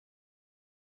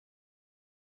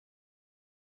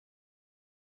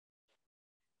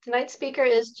Tonight's speaker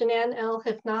is Jenan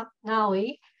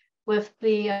El-Hifnawi with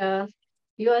the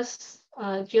U.S.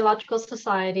 Geological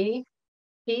Society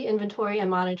Bee Inventory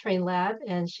and Monitoring Lab,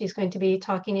 and she's going to be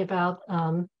talking about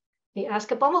the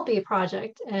Ask A Bumble Bee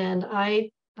project. And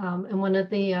I am one of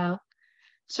the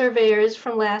surveyors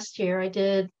from last year. I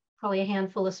did probably a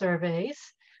handful of surveys,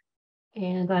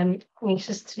 and I'm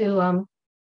anxious to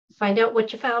find out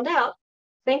what you found out.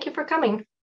 Thank you for coming.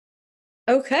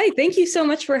 Okay, thank you so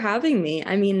much for having me.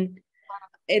 I mean,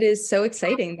 it is so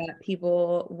exciting that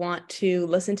people want to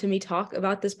listen to me talk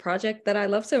about this project that I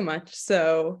love so much.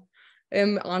 So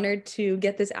I'm honored to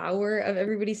get this hour of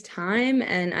everybody's time,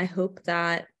 and I hope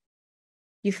that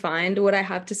you find what I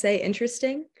have to say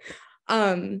interesting.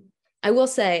 I will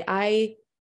say it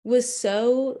was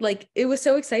so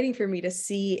exciting for me to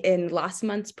see in last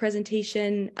month's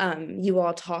presentation, you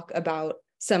all talk about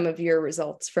some of your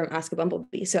results from Ask a Bumble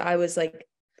Bee. So I was like,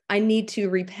 I need to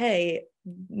repay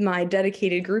my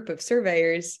dedicated group of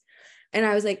surveyors. And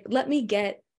I was like, let me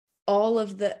get all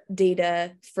of the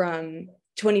data from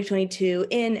 2022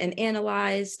 in and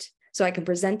analyzed so I can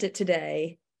present it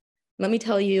today. Let me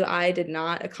tell you, I did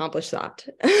not accomplish that.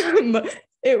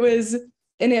 It was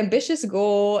an ambitious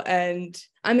goal, and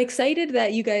I'm excited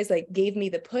that you guys gave me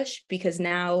the push, because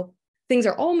now things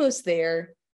are almost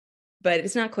there, but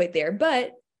it's not quite there.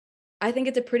 But I think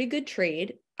it's a pretty good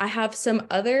trade. I have some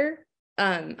other,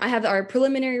 I have our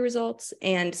preliminary results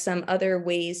and some other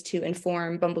ways to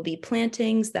inform bumblebee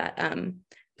plantings that,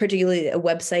 particularly a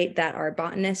website that our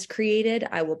botanist created,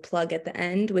 I will plug at the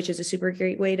end, which is a super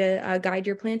great way to guide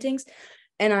your plantings.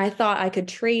 And I thought I could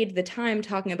trade the time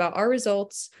talking about our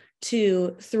results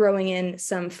to throwing in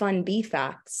some fun bee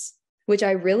facts, which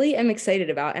I really am excited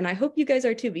about. And I hope you guys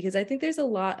are too, because I think there's a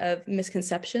lot of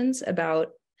misconceptions about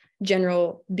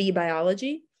general bee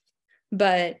biology.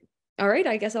 But all right,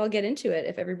 I guess I'll get into it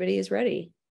if everybody is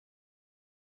ready.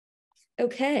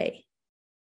 Okay,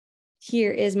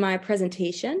 here is my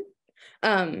presentation.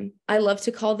 I love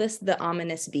to call this the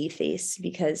ominous bee face,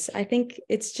 because I think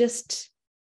it's just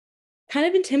kind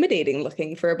of intimidating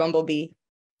looking for a bumblebee.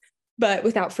 But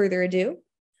without further ado,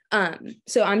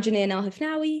 so I'm Jenan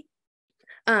El-Hifnawi.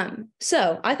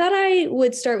 So I thought I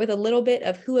would start with a little bit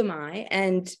of who am I,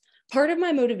 and part of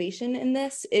my motivation in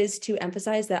this is to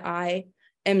emphasize that I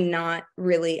am not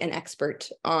really an expert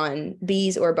on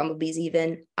bees or bumblebees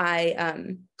even.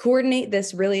 I coordinate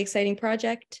this really exciting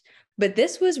project, but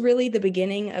this was really the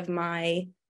beginning of my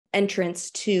entrance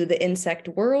to the insect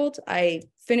world. I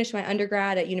finished my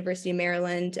undergrad at University of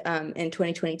Maryland in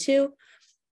 2022.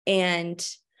 And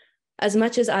as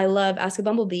much as I love Ask a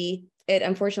Bumblebee, it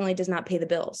unfortunately does not pay the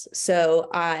bills. So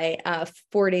I,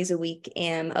 4 days a week,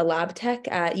 am a lab tech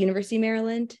at University of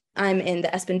Maryland. I'm in the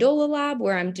Espindola lab,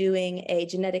 where I'm doing a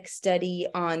genetic study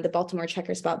on the Baltimore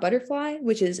checker spot butterfly,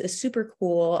 which is a super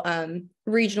cool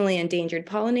regionally endangered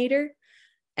pollinator.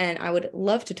 And I would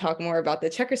love to talk more about the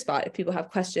checker spot if people have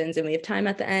questions and we have time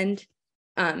at the end.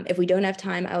 If we don't have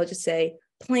time, I will just say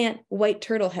plant white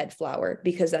turtlehead flower,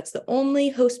 because that's the only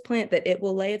host plant that it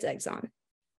will lay its eggs on.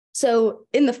 So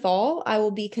in the fall, I will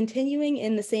be continuing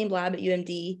in the same lab at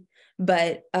UMD,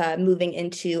 but moving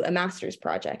into a master's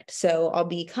project. So I'll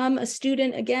become a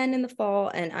student again in the fall,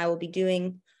 and I will be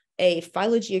doing a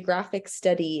phylogeographic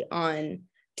study on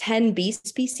 10 bee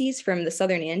species from the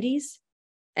Southern Andes.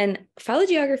 And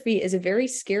phylogeography is a very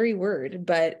scary word,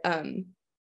 but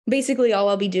basically all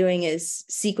I'll be doing is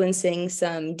sequencing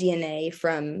some DNA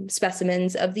from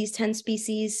specimens of these 10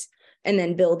 species, and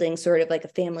then building sort of like a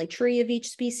family tree of each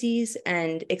species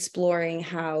and exploring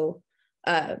how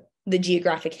the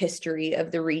geographic history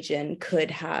of the region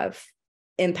could have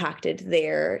impacted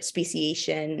their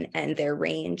speciation and their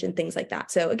range and things like that.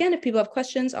 So again, if people have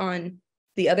questions on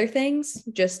the other things,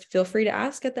 just feel free to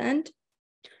ask at the end.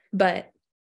 But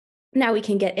now we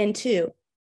can get into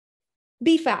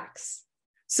bee facts.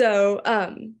 So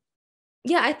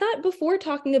yeah, I thought before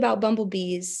talking about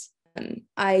bumblebees,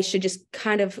 I should just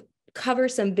kind of cover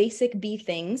some basic bee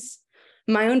things.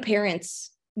 My own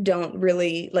parents don't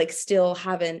really still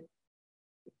haven't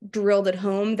drilled at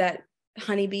home that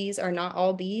honeybees are not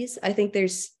all bees. I think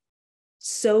there's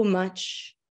so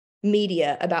much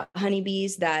media about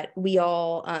honeybees that we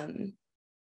all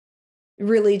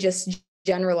really just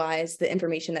generalize the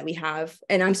information that we have.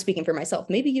 And I'm speaking for myself.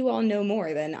 Maybe you all know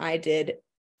more than I did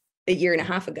a year and a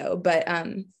half ago. But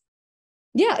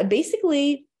yeah,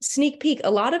 basically, sneak peek,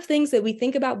 a lot of things that we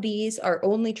think about bees are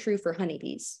only true for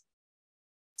honeybees.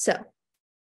 So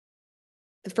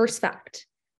the first fact,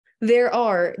 there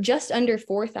are just under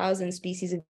 4,000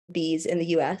 species of bees in the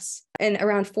US and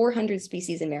around 400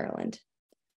 species in Maryland.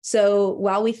 So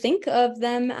while we think of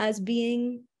them as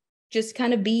being just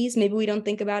kind of bees. Maybe we don't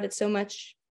think about it so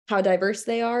much, how diverse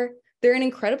they are. They're an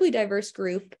incredibly diverse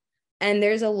group, and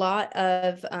there's a lot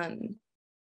of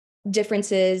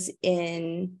differences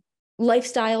in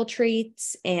lifestyle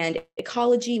traits and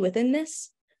ecology within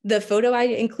this. The photo I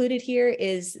included here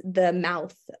is the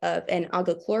mouth of an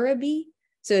Agochlora bee.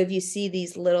 So if you see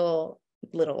these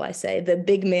the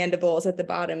big mandibles at the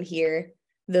bottom here,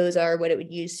 those are what it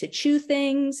would use to chew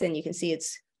things. And you can see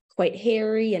it's quite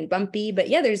hairy and bumpy. But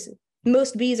yeah,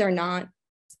 most bees are not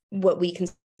what we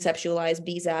conceptualize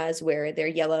bees as, where they're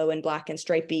yellow and black and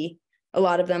stripy. A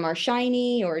lot of them are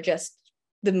shiny, or just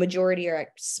the majority are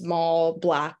small,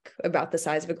 black, about the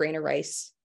size of a grain of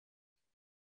rice.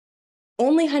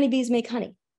 Only honeybees make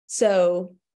honey.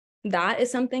 So that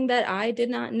is something that I did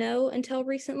not know until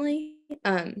recently.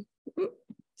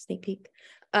 Sneak peek.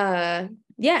 Yeah,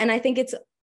 and I think it's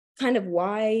kind of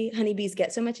why honeybees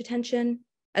get so much attention,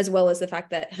 as well as the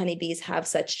fact that honeybees have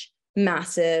such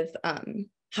massive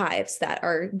hives that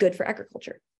are good for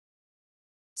agriculture.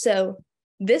 So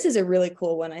this is a really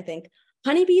cool one, I think.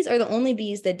 Honeybees are the only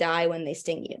bees that die when they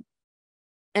sting you.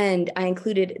 And I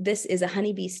included, this is a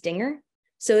honeybee stinger.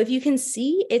 So if you can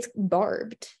see, it's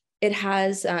barbed. It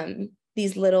has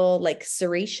these little like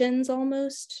serrations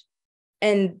almost.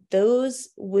 And those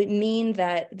would mean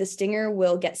that the stinger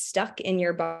will get stuck in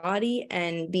your body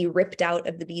and be ripped out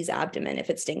of the bee's abdomen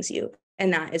if it stings you.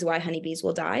 And that is why honeybees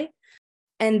will die.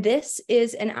 And this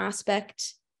is an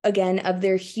aspect, again, of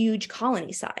their huge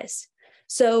colony size.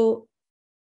 So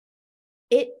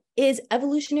it is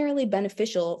evolutionarily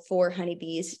beneficial for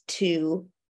honeybees to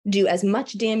do as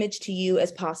much damage to you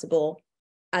as possible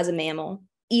as a mammal,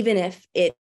 even if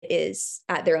it is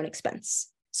at their own expense.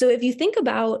 So if you think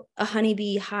about a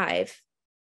honeybee hive,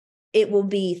 it will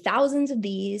be thousands of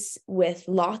bees with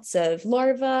lots of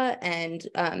larvae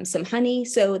and some honey.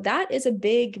 So that is a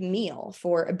big meal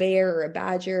for a bear or a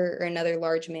badger or another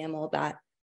large mammal that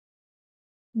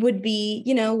would be,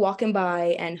 walking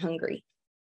by and hungry.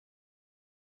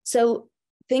 So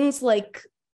things like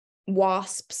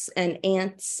wasps and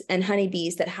ants and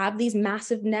honeybees that have these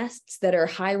massive nests that are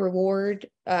high reward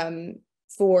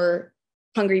for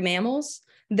hungry mammals,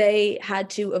 they had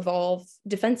to evolve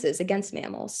defenses against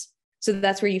mammals. So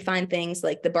that's where you find things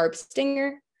like the barbed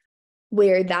stinger,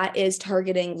 where that is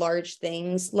targeting large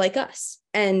things like us.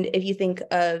 And if you think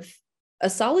of a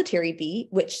solitary bee,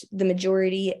 which the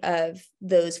majority of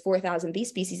those 4,000 bee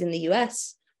species in the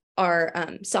US are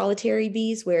solitary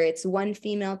bees, where it's one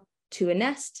female to a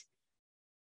nest,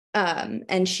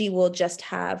 and she will just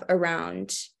have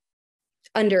around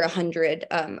under 100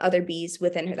 other bees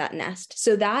within that nest.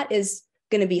 So that is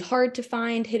going to be hard to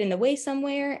find, hidden away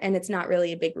somewhere, and it's not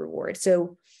really a big reward.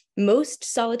 So most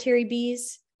solitary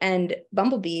bees and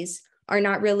bumblebees are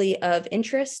not really of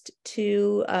interest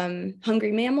to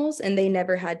hungry mammals, and they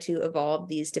never had to evolve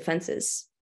these defenses.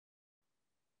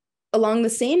 Along the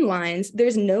same lines,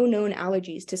 there's no known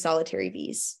allergies to solitary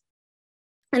bees.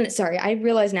 And sorry, I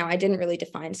realize now I didn't really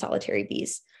define solitary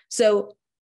bees. So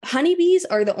honeybees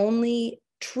are the only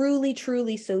truly,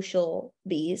 truly social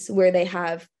bees, where they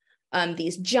have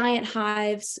these giant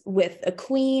hives with a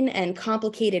queen and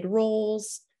complicated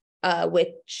roles,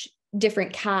 which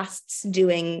different castes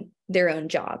doing their own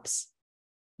jobs.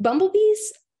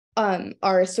 Bumblebees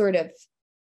are sort of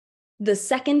the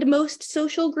second most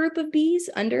social group of bees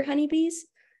under honeybees.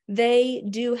 They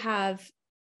do have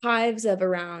hives of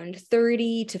around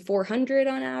 30 to 400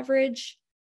 on average.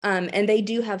 And they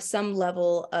do have some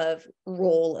level of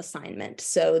role assignment.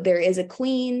 So there is a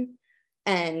queen,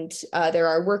 and there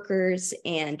are workers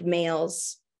and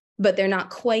males, but they're not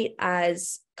quite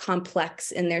as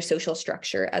complex in their social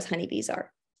structure as honeybees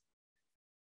are.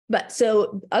 But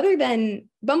so other than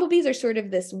bumblebees are sort of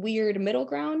this weird middle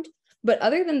ground, but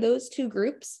other than those two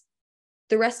groups,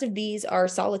 the rest of bees are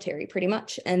solitary pretty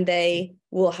much, and they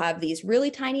will have these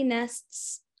really tiny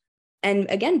nests. And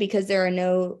again, because there are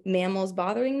no mammals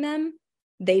bothering them,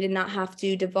 they did not have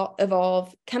to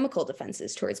evolve chemical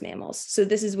defenses towards mammals. So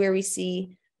this is where we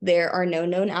see there are no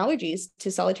known allergies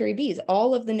to solitary bees.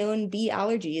 All of the known bee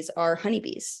allergies are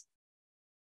honeybees.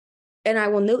 And I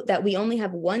will note that we only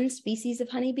have one species of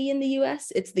honeybee in the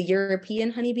US. It's the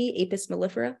European honeybee, Apis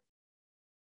mellifera.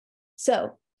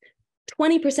 So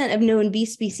 20% of known bee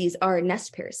species are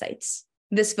nest parasites.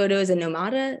 This photo is a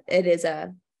nomada. It is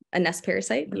a nest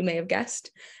parasite, you may have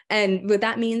guessed. And what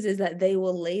that means is that they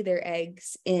will lay their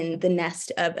eggs in the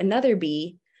nest of another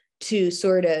bee to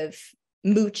sort of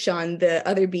mooch on the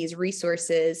other bee's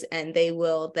resources, and they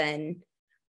will then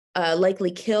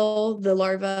likely kill the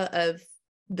larva of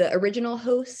the original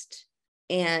host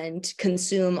and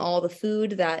consume all the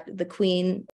food that the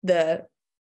queen, the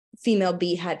female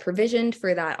bee had provisioned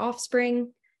for that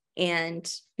offspring.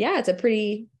 And yeah, it's a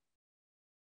pretty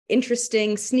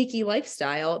interesting, sneaky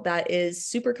lifestyle that is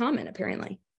super common,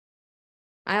 apparently.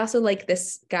 I also like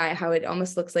this guy, how it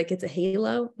almost looks like it's a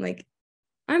halo. Like,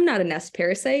 I'm not a nest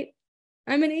parasite.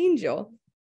 I'm an angel.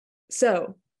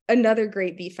 So another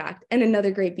great bee fact and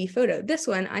another great bee photo. This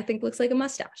one I think looks like a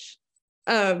mustache.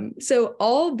 So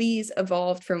all bees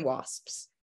evolved from wasps,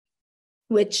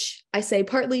 which I say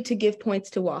partly to give points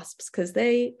to wasps because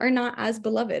they are not as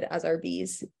beloved as our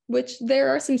bees, which there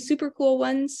are some super cool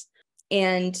ones,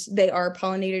 and they are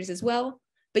pollinators as well.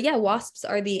 But yeah, wasps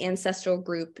are the ancestral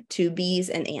group to bees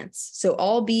and ants. So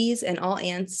all bees and all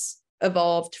ants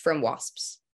evolved from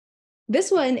wasps. This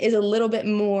one is a little bit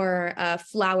more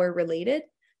flower related.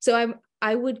 So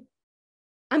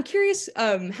I'm curious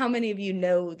how many of you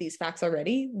know these facts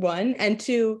already, one, and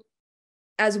two,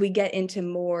 as we get into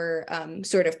more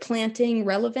sort of planting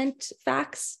relevant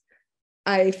facts,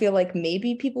 I feel like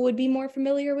maybe people would be more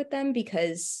familiar with them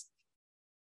because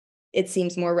it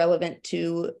seems more relevant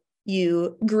to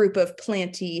you group of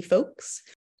planty folks.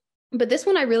 But this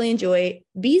one I really enjoy.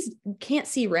 Bees can't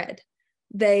see red.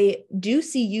 They do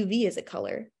see UV as a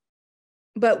color.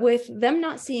 But with them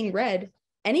not seeing red,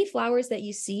 any flowers that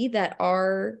you see that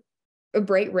are a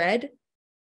bright red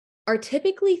are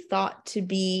typically thought to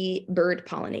be bird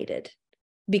pollinated,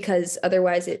 because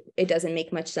otherwise it doesn't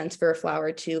make much sense for a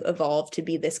flower to evolve to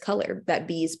be this color that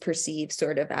bees perceive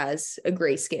sort of as a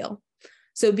grayscale.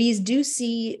 So bees do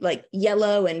see like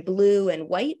yellow and blue and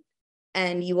white,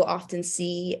 and you will often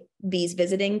see bees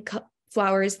visiting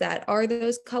flowers that are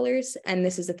those colors. And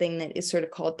this is a thing that is sort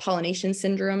of called pollination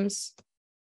syndromes.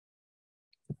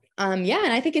 Yeah,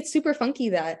 and I think it's super funky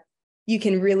that you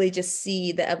can really just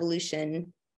see the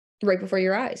evolution right before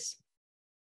your eyes.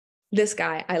 This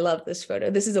guy, I love this photo.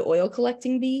 This is an oil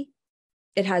collecting bee.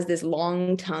 It has this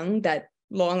long tongue, that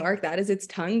long arc, that is its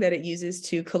tongue that it uses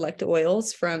to collect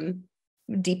oils from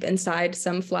deep inside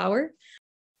some flower.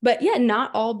 But yeah,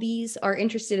 not all bees are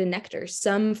interested in nectar.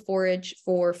 Some forage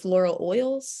for floral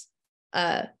oils,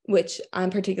 which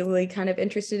I'm particularly kind of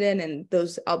interested in, and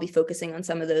those I'll be focusing on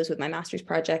some of those with my master's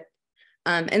project.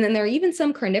 And then there are even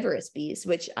some carnivorous bees,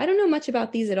 which I don't know much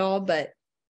about these at all, but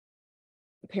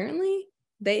apparently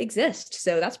they exist.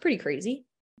 So that's pretty crazy.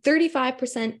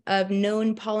 35% of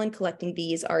known pollen collecting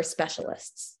bees are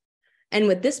specialists. And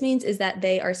what this means is that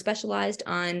they are specialized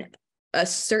on a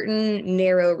certain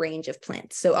narrow range of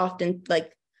plants. So often,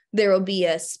 like, there will be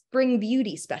a spring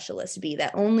beauty specialist bee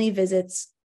that only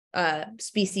visits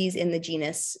species in the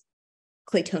genus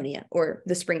Claytonia, or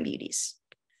the spring beauties.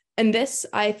 And this,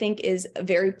 I think, is a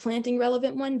very planting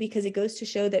relevant one because it goes to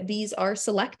show that bees are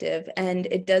selective, and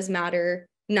it does matter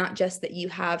not just that you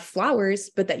have flowers,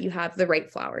 but that you have the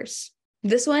right flowers.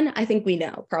 This one, I think we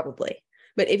know probably,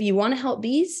 but if you want to help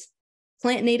bees,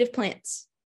 plant native plants.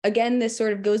 Again, this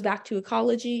sort of goes back to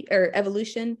ecology or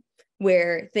evolution,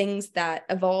 where things that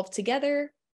evolve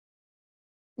together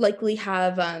likely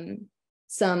have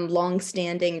some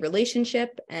long-standing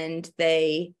relationship, and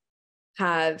they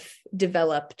have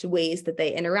developed ways that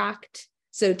they interact.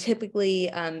 So typically,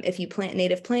 if you plant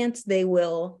native plants, they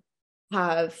will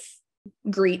have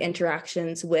great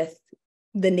interactions with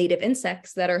the native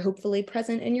insects that are hopefully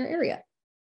present in your area.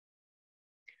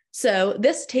 So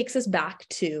this takes us back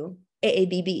to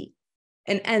AABB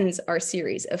and ends our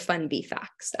series of fun bee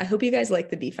facts. I hope you guys like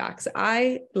the bee facts.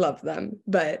 I love them,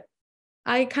 but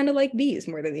I kind of like bees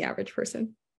more than the average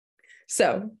person.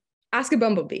 So, Ask a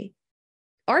Bumble Bee.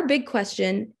 Our big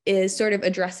question is sort of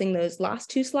addressing those last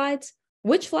two slides.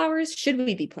 Which flowers should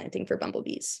we be planting for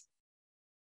bumblebees?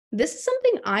 This is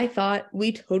something I thought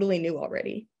we totally knew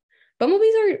already.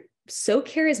 Bumblebees are so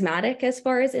charismatic as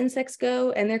far as insects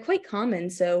go, and they're quite common.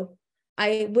 So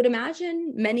I would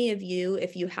imagine many of you,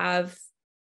 if you have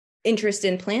interest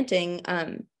in planting,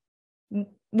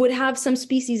 would have some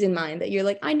species in mind that you're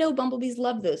like, I know bumblebees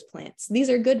love those plants. These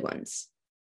are good ones.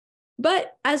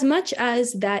 But as much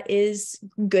as that is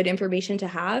good information to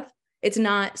have, it's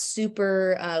not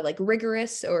super like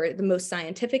rigorous or the most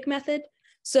scientific method.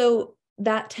 So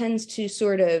that tends to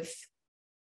sort of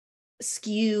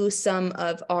skew some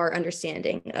of our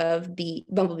understanding of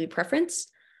bumblebee preference.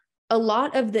 A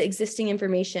lot of the existing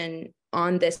information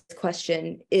on this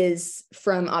question is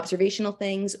from observational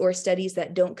things or studies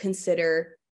that don't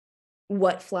consider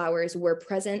what flowers were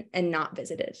present and not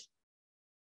visited.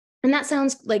 And that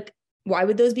sounds like, why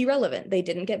would those be relevant? They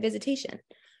didn't get visitation.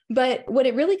 But what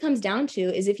it really comes down to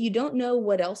is if you don't know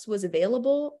what else was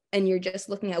available and you're just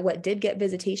looking at what did get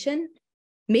visitation,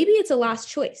 maybe it's a last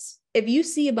choice. If you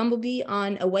see a bumblebee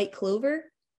on a white clover,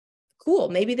 cool.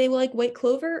 Maybe they like white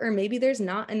clover, or maybe there's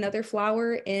not another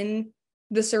flower in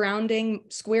the surrounding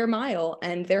square mile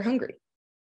and they're hungry.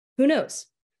 Who knows?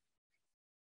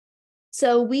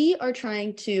 So we are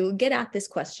trying to get at this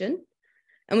question,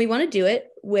 and we want to do it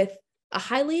with a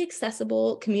highly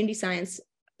accessible community science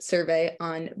survey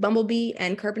on bumblebee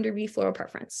and carpenter bee floral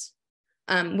preference.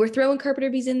 We're throwing carpenter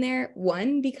bees in there,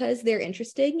 one, because they're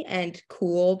interesting and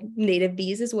cool native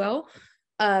bees as well,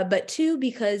 but two,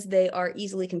 because they are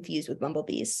easily confused with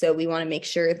bumblebees. So we want to make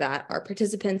sure that our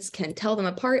participants can tell them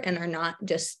apart and are not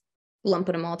just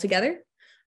lumping them all together.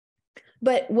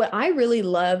 But what I really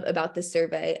love about this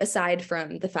survey, aside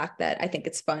from the fact that I think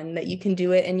it's fun that you can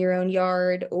do it in your own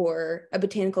yard or a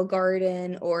botanical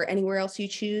garden or anywhere else you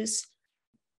choose,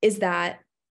 is that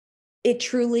it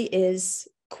truly is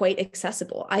quite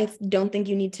accessible. I don't think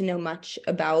you need to know much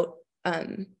about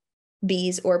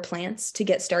bees or plants to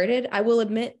get started. I will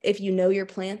admit, if you know your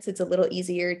plants, it's a little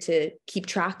easier to keep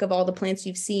track of all the plants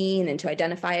you've seen and to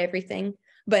identify everything.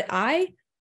 But I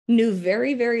knew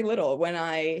very, very little when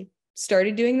I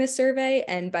started doing this survey,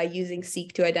 and by using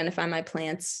Seek to identify my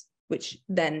plants, which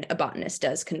then a botanist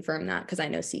does confirm that, because I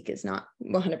know Seek is not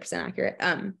 100% accurate.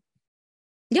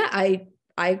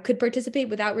 I could participate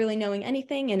without really knowing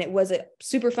anything, and it was a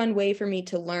super fun way for me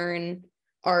to learn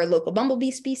our local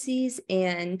bumblebee species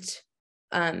and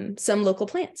some local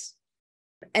plants.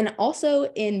 And also,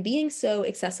 in being so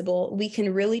accessible, we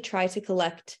can really try to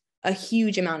collect a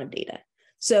huge amount of data.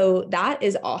 So that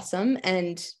is awesome,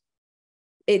 and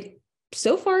it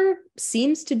so far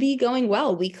seems to be going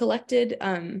well. We collected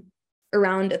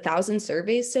around 1,000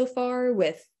 surveys so far,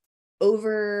 with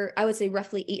over, I would say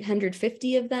roughly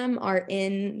 850 of them are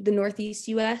in the Northeast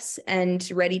US and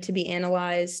ready to be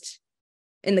analyzed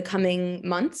in the coming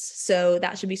months. So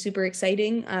that should be super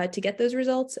exciting to get those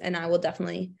results, and I will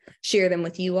definitely share them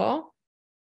with you all.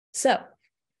 So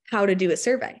how to do a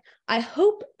survey. I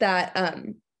hope that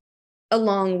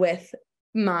along with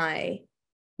my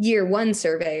year one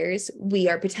surveyors, we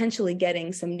are potentially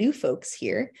getting some new folks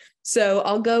here. So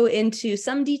I'll go into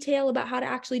some detail about how to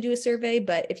actually do a survey,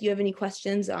 but if you have any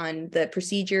questions on the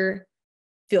procedure,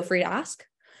 feel free to ask.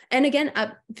 And again,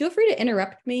 feel free to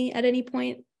interrupt me at any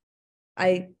point.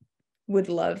 I would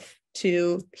love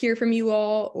to hear from you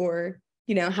all, or,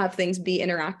 have things be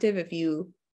interactive. If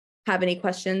you have any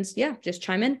questions, just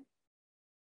chime in.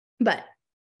 But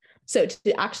so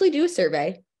to actually do a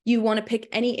survey, you want to pick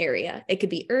any area. It could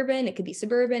be urban, it could be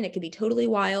suburban, it could be totally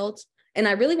wild. And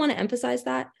I really want to emphasize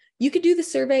that you could do the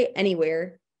survey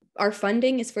anywhere. Our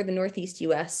funding is for the Northeast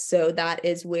US, so that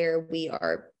is where we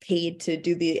are paid to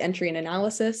do the entry and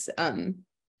analysis.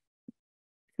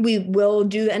 We will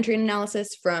do the entry and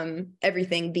analysis from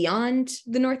everything beyond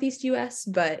the Northeast US,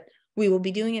 but we will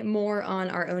be doing it more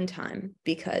on our own time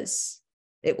because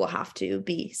it will have to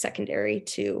be secondary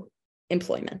to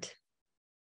employment.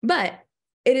 But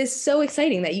it is so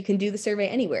exciting that you can do the survey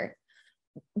anywhere.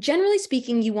 Generally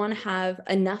speaking, you want to have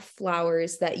enough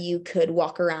flowers that you could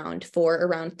walk around for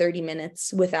around 30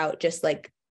 minutes without just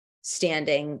like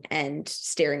standing and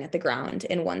staring at the ground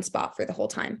in one spot for the whole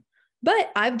time.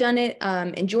 But I've done it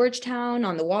in Georgetown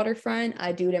on the waterfront.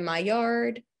 I do it in my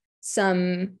yard.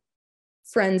 Some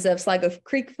friends of Sligo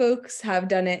Creek folks have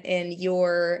done it in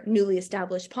your newly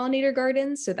established pollinator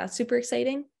gardens. So that's super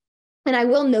exciting. And I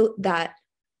will note that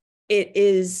it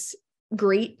is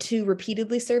great to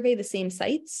repeatedly survey the same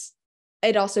sites.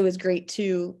 It also is great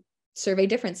to survey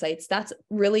different sites. That's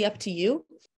really up to you.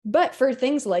 But for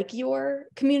things like your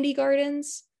community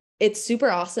gardens, it's super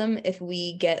awesome if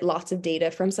we get lots of data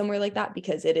from somewhere like that,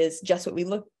 because it is just what we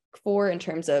look for in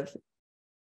terms of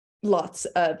lots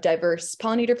of diverse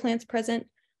pollinator plants present.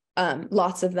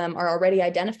 Lots of them are already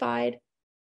identified.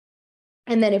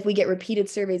 And then if we get repeated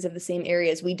surveys of the same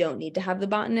areas, we don't need to have the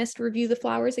botanist review the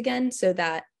flowers again. So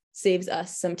that saves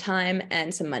us some time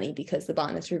and some money, because the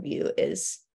botanist review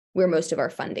is where most of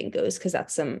our funding goes, because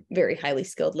that's some very highly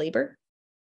skilled labor.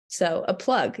 So a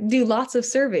plug, do lots of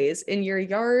surveys in your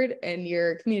yard and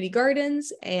your community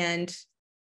gardens, and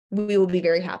we will be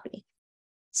very happy.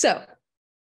 So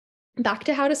back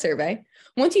to how to survey.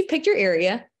 Once you've picked your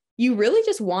area, you really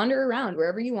just wander around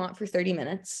wherever you want for 30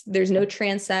 minutes. There's no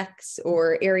transects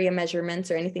or area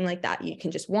measurements or anything like that. You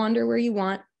can just wander where you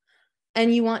want.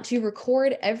 And you want to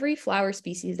record every flower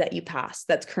species that you pass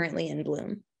that's currently in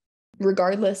bloom,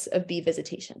 regardless of bee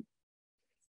visitation.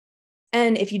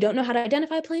 And if you don't know how to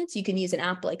identify plants, you can use an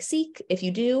app like Seek. If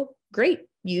you do, great,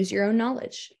 use your own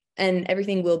knowledge, and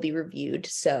everything will be reviewed.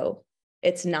 So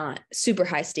it's not super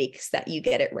high stakes that you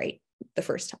get it right the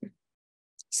first time.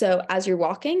 So as you're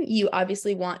walking, you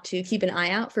obviously want to keep an eye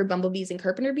out for bumblebees and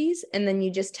carpenter bees, and then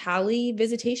you just tally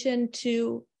visitation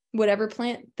to whatever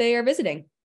plant they are visiting.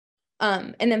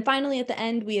 And then finally, at the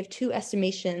end, we have 2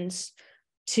 estimations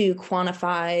to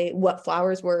quantify what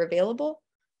flowers were available.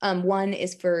 One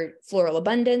is for floral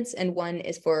abundance and one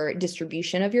is for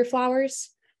distribution of your flowers.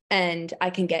 And I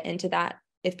can get into that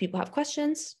if people have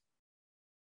questions.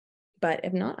 But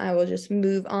if not, I will just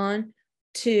move on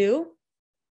to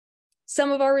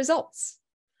some of our results.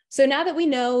 So now that we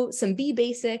know some bee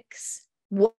basics,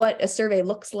 what a survey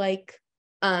looks like,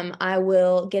 I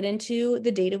will get into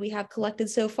the data we have collected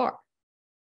so far.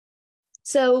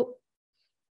 So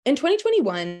in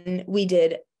 2021, we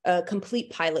did a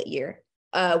complete pilot year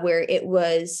where it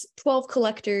was 12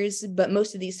 collectors, but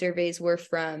most of these surveys were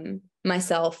from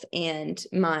myself and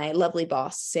my lovely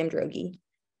boss, Sam Drogi,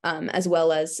 as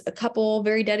well as a couple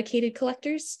very dedicated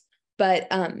collectors.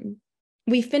 But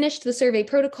we finished the survey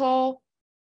protocol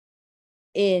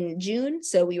in June.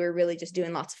 So we were really just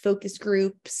doing lots of focus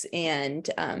groups and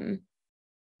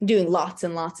doing lots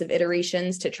and lots of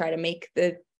iterations to try to make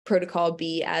the protocol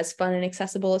be as fun and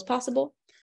accessible as possible.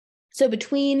 So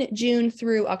between June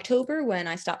through October, when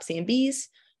I stopped seeing bees,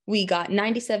 we got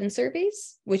 97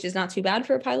 surveys, which is not too bad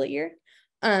for a pilot year.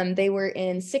 They were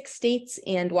in 6 states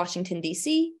and Washington,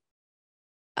 D.C.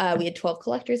 We had 12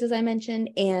 collectors, as I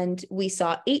mentioned, and we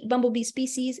saw 8 bumblebee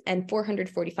species and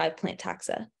 445 plant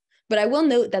taxa. But I will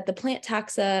note that the plant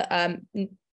taxa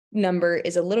number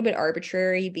is a little bit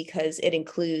arbitrary because it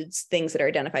includes things that are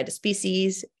identified as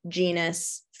species,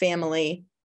 genus, family,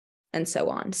 and so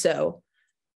on. So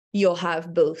you'll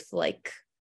have both like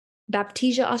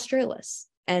Baptisia australis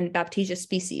and Baptisia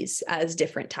species as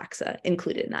different taxa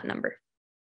included in that number.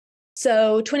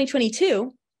 So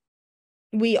 2022,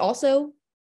 we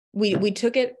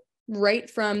took it right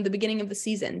from the beginning of the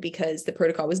season because the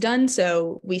protocol was done.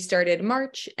 So we started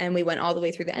March and we went all the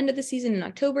way through the end of the season in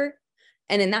October.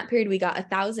 And in that period, we got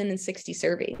 1,060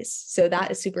 surveys. So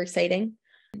that is super exciting.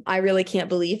 I really can't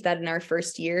believe that in our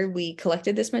first year, we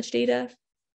collected this much data.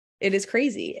 It is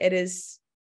crazy. It is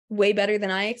way better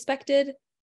than I expected,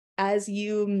 as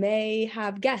you may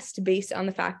have guessed based on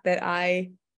the fact that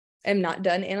I am not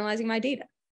done analyzing my data.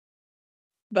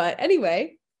 But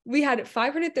anyway, we had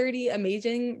 530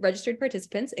 amazing registered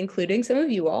participants, including some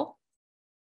of you all.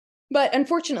 But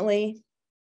unfortunately,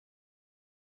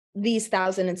 these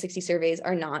 1,060 surveys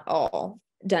are not all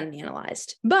done and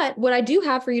analyzed. But what I do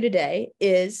have for you today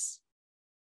is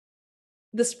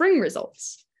the spring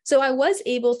results. So I was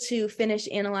able to finish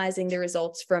analyzing the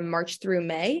results from March through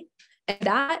May, and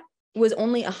that was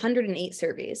only 108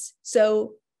 surveys.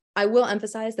 So I will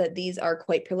emphasize that these are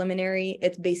quite preliminary.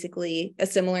 It's basically a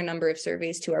similar number of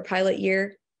surveys to our pilot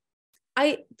year.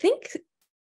 I think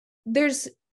there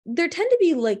tend to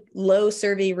be like low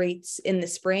survey rates in the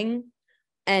spring.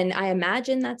 And I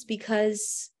imagine that's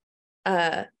because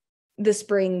the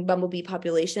spring bumblebee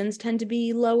populations tend to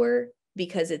be lower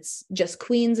because it's just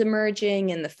queens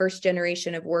emerging and the first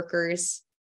generation of workers.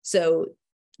 So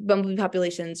bumblebee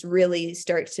populations really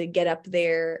start to get up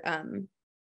there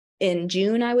in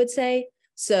June, I would say.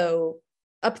 So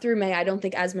up through May, I don't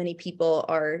think as many people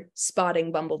are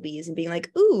spotting bumblebees and being like,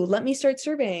 ooh, let me start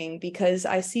surveying because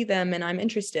I see them and I'm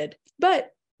interested. But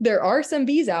there are some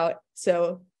bees out.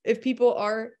 So if people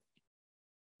are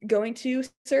going to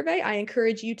survey, I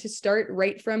encourage you to start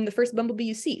right from the first bumblebee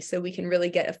you see so we can really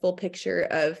get a full picture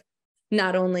of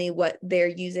not only what they're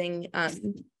using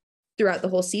throughout the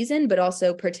whole season, but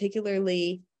also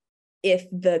particularly if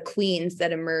the queens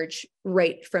that emerge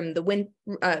right from the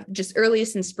just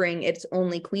earliest in spring, it's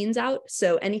only queens out.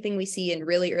 So anything we see in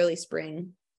really early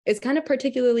spring, it's kind of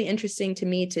particularly interesting to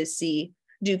me to see,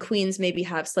 do queens maybe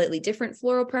have slightly different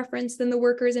floral preference than the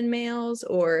workers and males,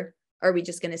 or are we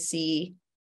just going to see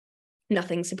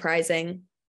nothing surprising?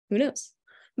 Who knows?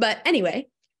 But anyway,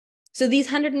 so these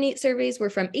 108 surveys were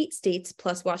from 8 states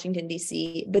plus Washington,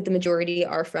 D.C., but the majority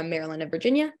are from Maryland and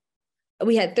Virginia.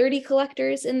 We had 30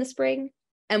 collectors in the spring,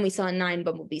 and we saw 9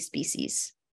 bumblebee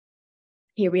species.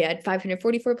 Here we had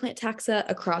 544 plant taxa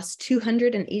across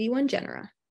 281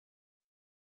 genera.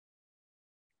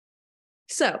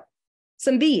 So,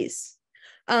 some bees.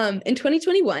 In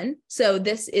 2021, so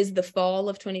this is the fall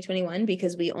of 2021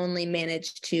 because we only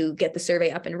managed to get the survey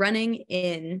up and running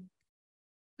in,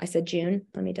 I said June,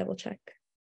 let me double check.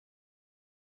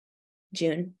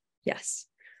 June, yes.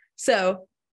 So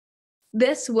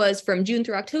this was from June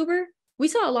through October. We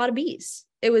saw a lot of bees.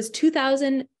 It was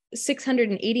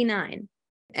 2,689,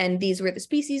 and these were the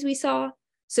species we saw.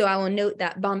 So I will note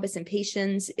that Bombus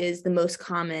impatiens is the most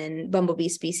common bumblebee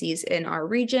species in our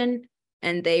region,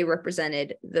 and they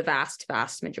represented the vast,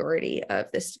 vast majority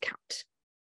of this count.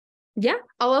 Yeah,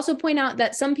 I'll also point out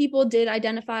that some people did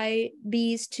identify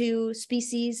bees to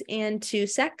species and to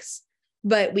sex,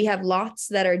 but we have lots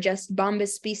that are just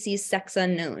Bombus species, sex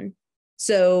unknown.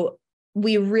 So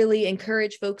we really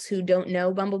encourage folks who don't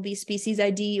know bumblebee species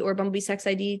ID or bumblebee sex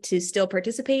ID to still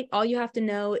participate. All you have to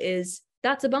know is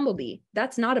that's a bumblebee,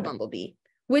 that's not a bumblebee,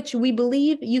 which we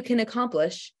believe you can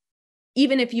accomplish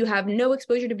even if you have no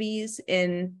exposure to bees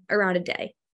in around a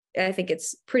day. I think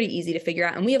it's pretty easy to figure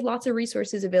out. And we have lots of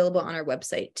resources available on our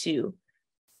website to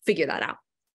figure that out.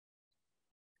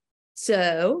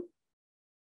 So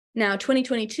now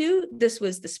 2022, this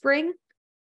was the spring.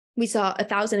 We saw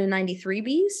 1,093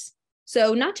 bees.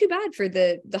 So not too bad for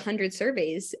the 100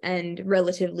 surveys and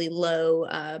relatively low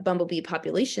bumblebee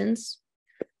populations.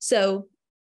 So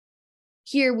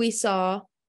here we saw,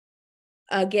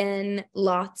 again,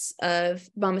 lots of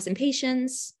Bombus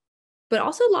impatiens, but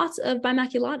also lots of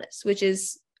Bimaculatus, which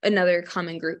is another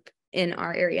common group in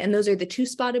our area. And those are the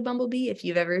two-spotted bumblebee, if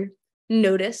you've ever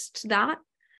noticed that.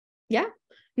 Yeah.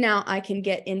 Now I can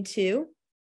get into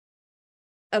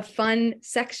a fun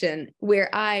section where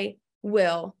I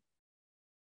will,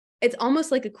 it's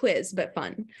almost like a quiz, but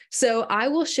fun. So I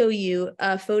will show you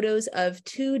photos of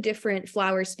two different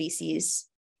flower species.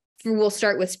 We'll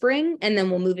start with spring and then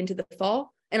we'll move into the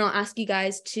fall. And I'll ask you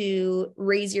guys to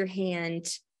raise your hand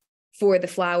for the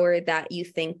flower that you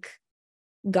think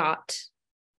got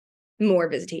more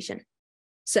visitation.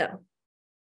 So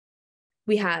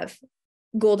we have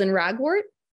golden ragwort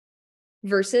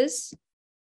versus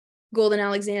golden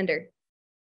Alexander.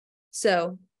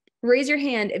 So raise your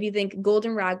hand if you think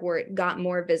golden ragwort got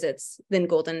more visits than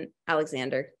golden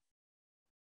Alexander.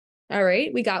 All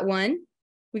right, we got one.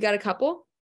 We got a couple.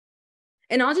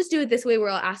 And I'll just do it this way where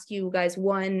I'll ask you guys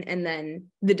one, and then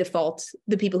the default,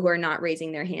 the people who are not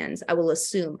raising their hands, I will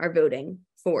assume are voting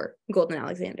for golden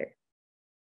Alexander.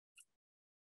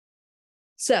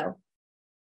 So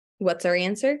what's our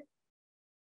answer?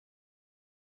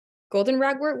 Golden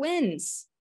ragwort wins.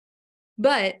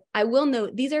 But I will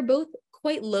note, these are both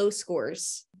quite low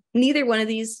scores. Neither one of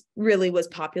these really was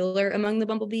popular among the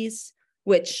bumblebees,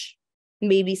 which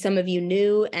maybe some of you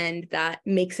knew, and that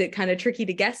makes it kind of tricky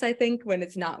to guess, I think, when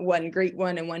it's not one great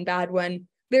one and one bad one.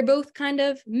 They're both kind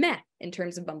of meh in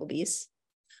terms of bumblebees.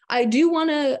 I do want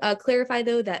to clarify,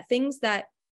 though, that things that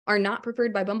are not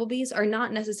preferred by bumblebees are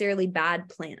not necessarily bad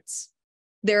plants.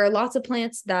 There are lots of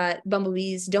plants that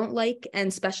bumblebees don't like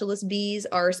and specialist bees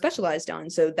are specialized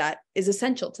on, so that is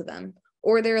essential to them.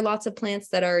 Or there are lots of plants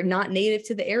that are not native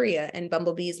to the area and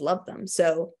bumblebees love them.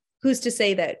 So who's to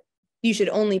say that you should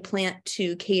only plant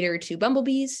to cater to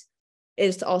bumblebees?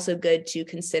 It's also good to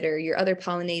consider your other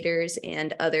pollinators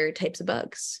and other types of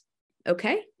bugs.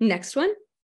 Okay, next one.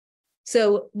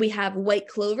 So we have white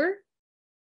clover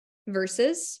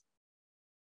versus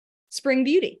spring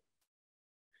beauty.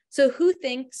 So who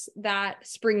thinks that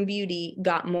spring beauty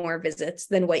got more visits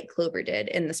than white clover did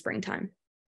in the springtime?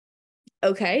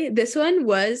 Okay, this one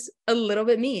was a little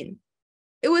bit mean.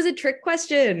 It was a trick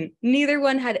question. Neither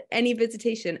one had any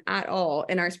visitation at all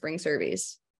in our spring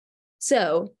surveys.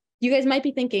 So you guys might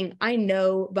be thinking, I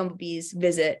know bumblebees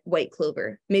visit white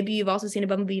clover. Maybe you've also seen a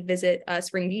bumblebee visit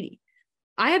spring beauty.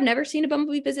 I have never seen a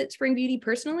bumblebee visit spring beauty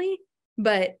personally,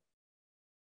 but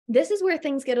this is where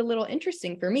things get a little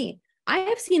interesting for me. I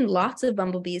have seen lots of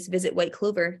bumblebees visit white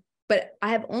clover, but I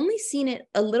have only seen it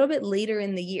a little bit later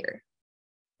in the year.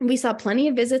 We saw plenty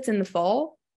of visits in the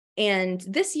fall. And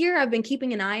this year I've been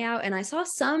keeping an eye out, and I saw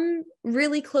some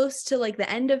really close to like the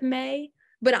end of May,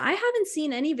 but I haven't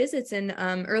seen any visits in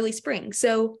early spring.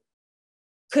 So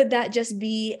could that just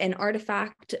be an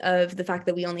artifact of the fact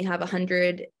that we only have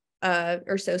 100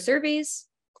 or so surveys?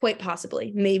 Quite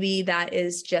possibly. Maybe that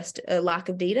is just a lack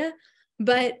of data,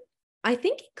 but I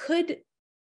think it could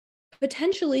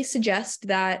potentially suggest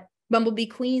that bumblebee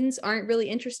queens aren't really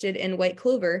interested in white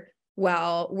clover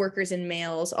while workers and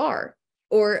males are.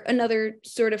 Or another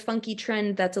sort of funky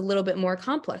trend that's a little bit more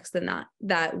complex than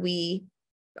that we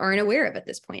aren't aware of at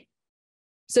this point.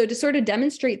 So to sort of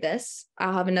demonstrate this,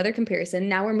 I'll have another comparison.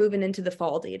 Now we're moving into the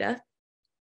fall data.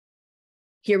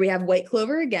 Here we have white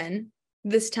clover again,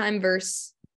 this time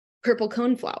versus purple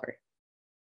coneflower.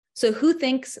 So who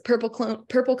thinks purple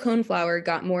coneflower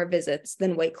got more visits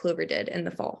than white clover did in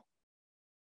the fall?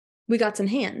 We got some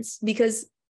hands, because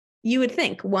you would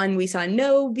think, one, we saw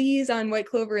no bees on white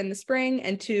clover in the spring,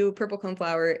 and two, purple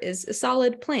coneflower is a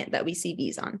solid plant that we see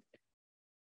bees on.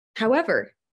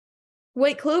 However,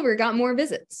 white clover got more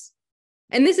visits.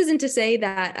 And this isn't to say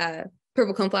that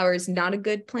purple coneflower is not a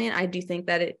good plant. I do think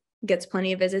that it gets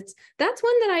plenty of visits. That's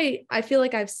one that I feel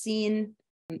like I've seen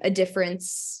a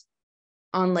difference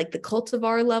on like the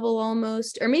cultivar level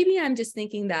almost, or maybe I'm just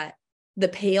thinking that The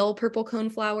pale purple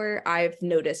coneflower, I've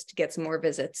noticed gets more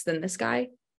visits than this guy,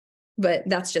 but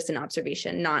that's just an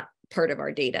observation, not part of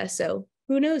our data. So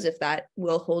who knows if that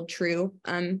will hold true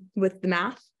with the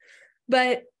math.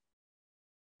 But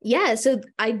yeah, so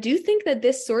I do think that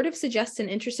this sort of suggests an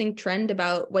interesting trend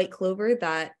about white clover,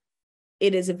 that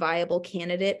it is a viable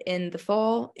candidate in the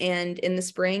fall and in the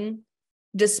spring,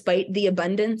 despite the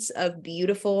abundance of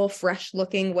beautiful,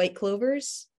 fresh-looking white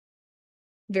clovers.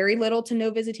 Very little to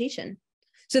no visitation.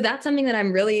 So that's something that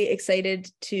I'm really excited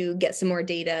to get some more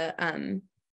data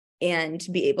and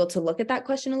be able to look at that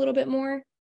question a little bit more,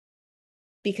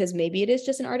 because maybe it is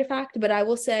just an artifact. But I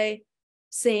will say,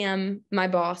 Sam, my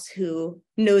boss, who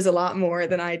knows a lot more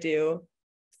than I do,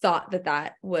 thought that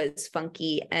that was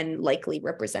funky and likely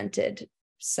represented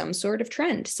some sort of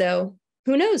trend. So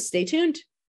who knows? Stay tuned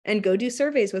and go do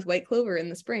surveys with white clover in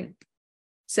the spring.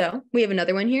 So we have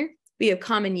another one here. We have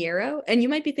common yarrow, and you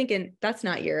might be thinking that's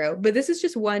not yarrow, but this is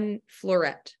just one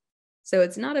floret. So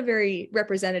it's not a very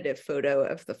representative photo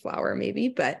of the flower maybe,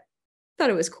 but I thought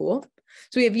it was cool.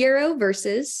 So we have yarrow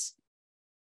versus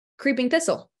creeping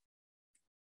thistle.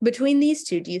 Between these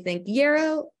two, do you think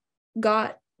yarrow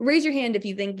got, raise your hand if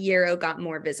you think yarrow got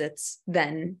more visits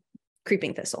than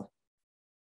creeping thistle.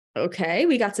 Okay,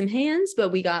 we got some hands, but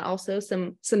we got also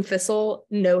some thistle,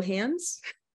 no hands.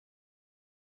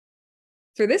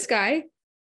 For this guy,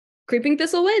 creeping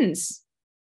thistle wins.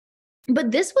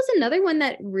 But this was another one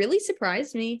that really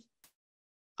surprised me.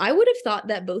 I would have thought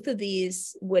that both of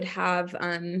these would have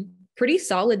pretty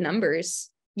solid numbers.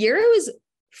 Yarrow is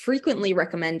frequently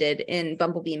recommended in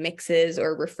bumblebee mixes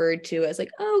or referred to as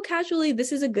like, oh, casually,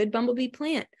 this is a good bumblebee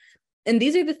plant. And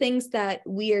these are the things that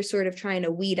we are sort of trying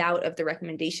to weed out of the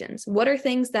recommendations. What are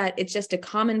things that it's just a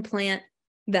common plant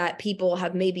that people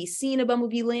have maybe seen a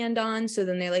bumblebee land on? So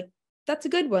then they're like, that's a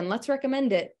good one, let's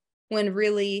recommend it. When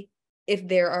really, if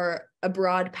there are a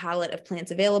broad palette of plants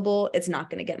available, it's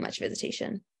not going to get much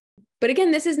visitation. But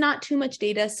again, this is not too much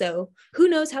data, so who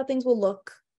knows how things will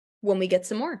look when we get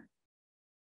some more.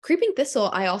 Creeping thistle,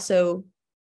 I also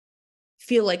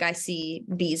feel like I see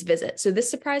bees visit. So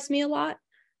this surprised me a lot.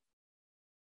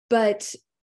 But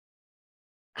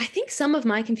I think some of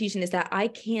my confusion is that I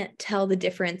can't tell the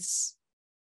difference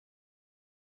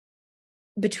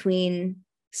between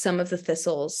some of the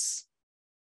thistles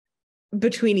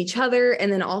between each other.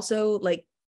 And then also like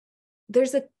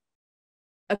there's a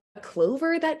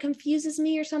clover that confuses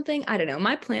me or something. I don't know.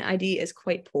 My plant ID is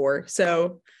quite poor.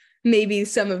 So maybe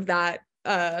some of that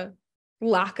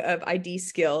lack of ID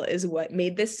skill is what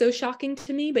made this so shocking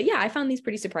to me. But yeah, I found these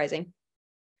pretty surprising.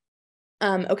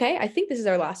 Okay, I think this is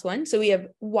our last one. So we have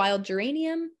wild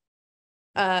geranium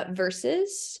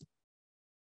versus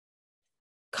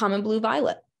common blue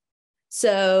violet.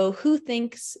 So who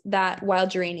thinks that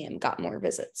wild geranium got more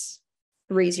visits?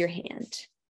 Raise your hand.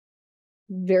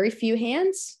 Very few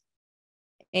hands.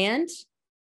 And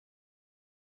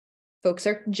folks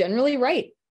are generally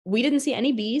right. We didn't see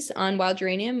any bees on wild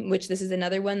geranium, which this is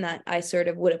another one that I sort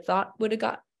of would have thought would have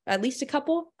got at least a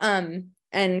couple. And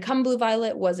common blue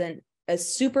violet wasn't a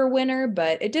super winner,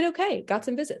 but it did okay, got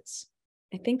some visits.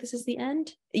 I think this is the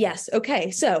end. Yes,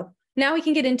 okay, so now we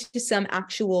can get into some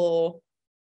actual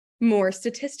more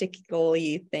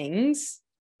statistically things.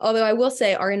 Although I will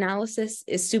say our analysis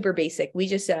is super basic. We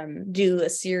just do a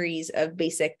series of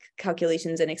basic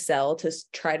calculations in Excel to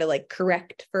try to like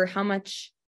correct for how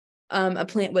much a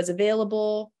plant was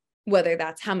available, whether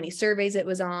that's how many surveys it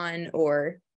was on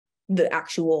or the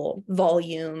actual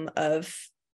volume of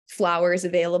flowers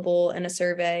available in a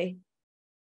survey.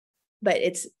 But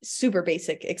it's super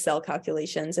basic Excel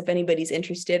calculations. If anybody's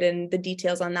interested in the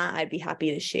details on that, I'd be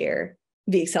happy to share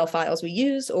the Excel files we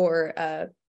use or a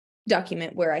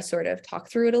document where I sort of talk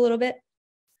through it a little bit.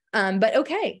 But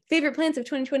okay, favorite plants of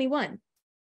 2021.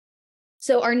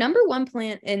 So our number one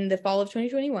plant in the fall of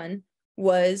 2021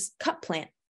 was cup plant,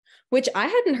 which I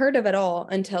hadn't heard of at all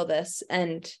until this.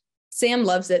 And Sam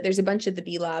loves it. There's a bunch at the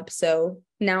Bee Lab. So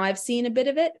now I've seen a bit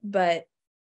of it, but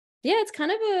yeah, it's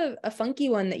kind of a funky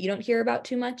one that you don't hear about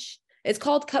too much. It's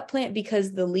called cup plant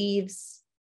because the leaves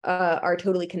are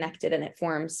totally connected and it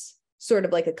forms sort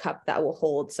of like a cup that will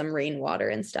hold some rainwater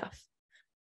and stuff.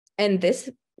 And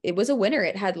it was a winner.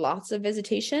 It had lots of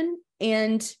visitation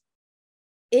and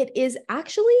it is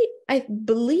actually, I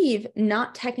believe,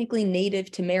 not technically native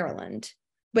to Maryland,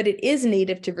 but it is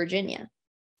native to Virginia.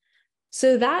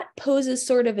 So that poses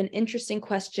sort of an interesting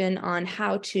question on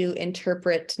how to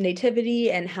interpret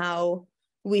nativity and how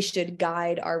we should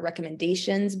guide our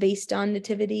recommendations based on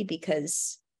nativity,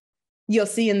 because you'll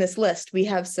see in this list, we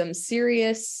have some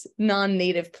serious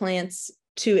non-native plants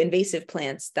to invasive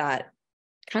plants that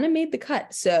kind of made the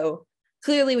cut. So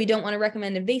Clearly, we don't want to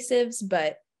recommend invasives,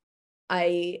 but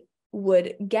I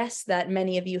would guess that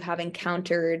many of you have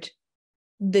encountered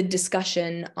the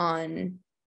discussion on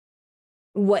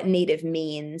what native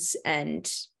means,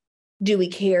 and do we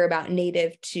care about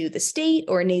native to the state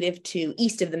or native to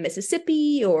east of the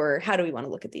Mississippi, or how do we want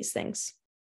to look at these things?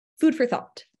 Food for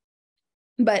thought.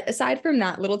 But aside from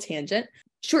that little tangent,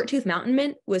 short-tooth mountain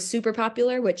mint was super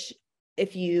popular, which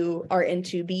if you are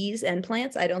into bees and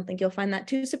plants, I don't think you'll find that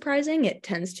too surprising. It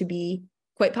tends to be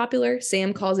quite popular.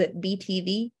 Sam calls it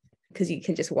BTV because you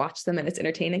can just watch them and it's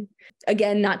entertaining.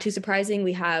 Again, not too surprising.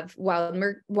 We have wild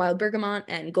bergamot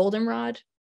and goldenrod.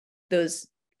 Those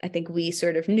I think we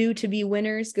sort of knew to be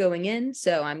winners going in.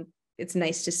 So it's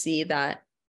nice to see that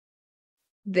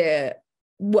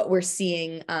what we're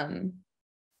seeing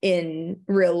in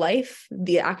real life,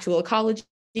 the actual ecology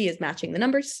is matching the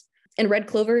numbers. And red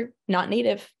clover, not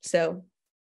native. So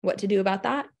what to do about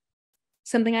that?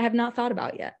 Something I have not thought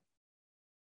about yet.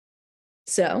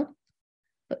 So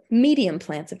medium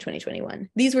plants of 2021.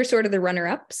 These were sort of the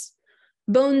runner-ups.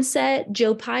 Boneset,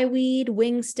 Joe Pyeweed,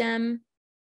 Wingstem.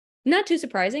 Not too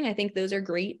surprising. I think those are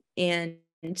great. And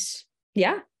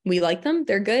yeah, we like them.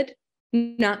 They're good.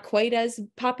 Not quite as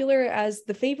popular as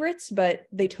the favorites, but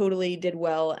they totally did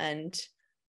well. And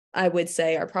I would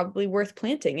say are probably worth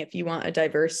planting if you want a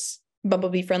diverse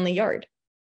bumblebee-friendly yard.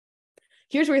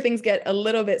 Here's where things get a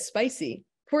little bit spicy.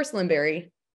 Porcelainberry.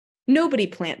 Nobody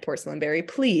plant porcelainberry,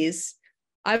 please.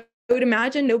 I would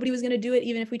imagine nobody was going to do it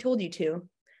even if we told you to.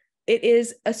 It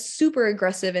is a super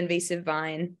aggressive invasive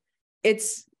vine.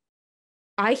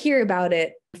 I hear about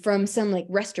it from some like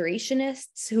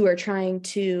restorationists who are trying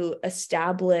to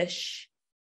establish,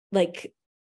 like,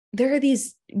 there are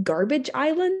these garbage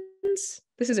islands.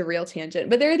 This is a real tangent,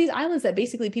 but there are these islands that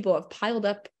basically people have piled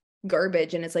up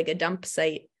garbage and it's like a dump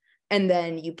site. And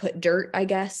then you put dirt, I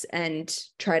guess, and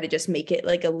try to just make it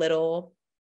like a little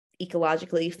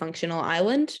ecologically functional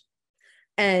island.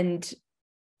 And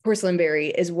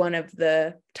porcelainberry is one of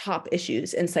the top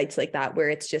issues in sites like that, where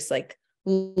it's just like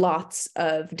lots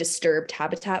of disturbed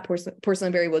habitat.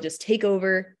 Porcelainberry will just take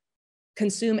over,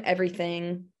 consume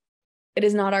everything. It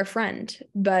is not our friend,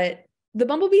 but the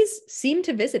bumblebees seem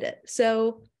to visit it.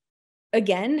 So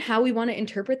again, how we want to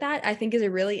interpret that, I think, is a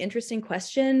really interesting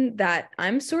question that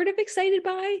I'm sort of excited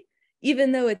by,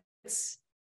 even though it's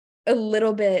a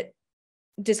little bit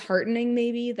disheartening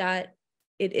maybe that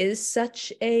it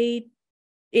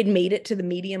made it to the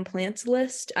medium plants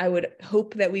list. I would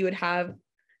hope that we would have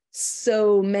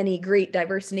so many great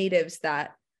diverse natives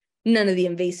that none of the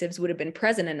invasives would have been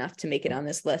present enough to make it on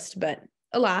this list, but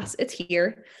alas, it's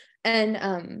here.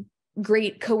 And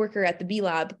great coworker at the Bee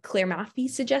Lab, Claire Maffey,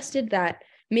 suggested that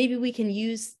maybe we can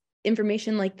use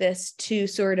information like this to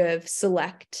sort of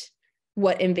select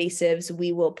what invasives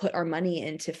we will put our money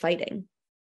into fighting.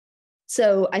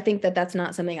 So I think that that's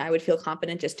not something I would feel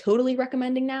confident just totally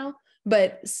recommending now,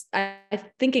 but I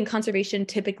think in conservation,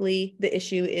 typically the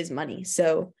issue is money.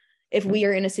 So if we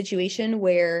are in a situation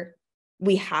where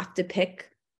we have to pick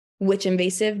which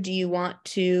invasive do you want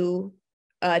to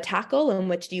tackle and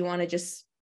which do you want to just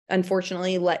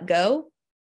unfortunately let go,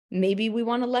 maybe we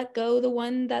want to let go the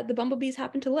one that the bumblebees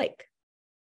happen to like.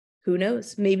 Who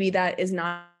knows? Maybe that is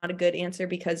not a good answer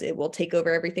because it will take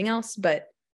over everything else, but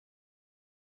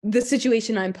the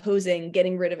situation I'm posing,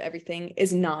 getting rid of everything,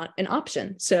 is not an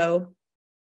option. So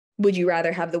would you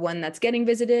rather have the one that's getting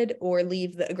visited or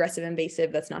leave the aggressive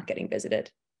invasive that's not getting visited?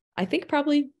 I think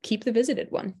probably keep the visited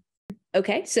one.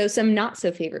 Okay, so some not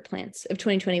so favorite plants of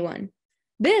 2021.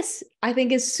 This, I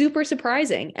think, is super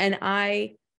surprising, and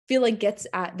I feel like gets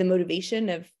at the motivation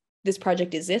of this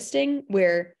project existing,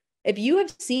 where if you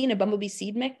have seen a bumblebee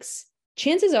seed mix,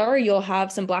 chances are you'll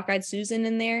have some black-eyed Susan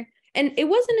in there. And it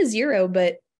wasn't a 0,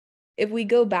 but if we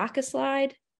go back a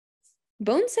slide,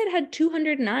 Boneset had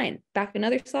 209. Back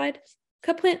another slide,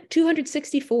 cut plant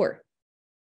 264.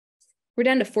 We're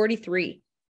down to 43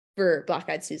 for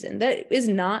black-eyed Susan. That is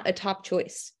not a top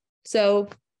choice. So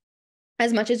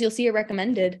as much as you'll see it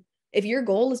recommended, if your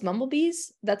goal is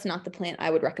bumblebees, that's not the plant I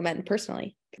would recommend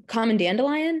personally. Common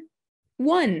dandelion,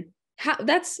 1.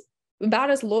 That's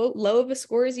about as low of a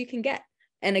score as you can get.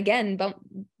 And again,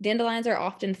 dandelions are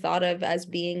often thought of as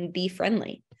being bee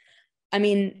friendly. I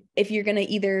mean, if you're going to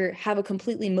either have a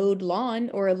completely mowed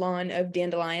lawn or a lawn of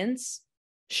dandelions,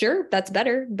 sure, that's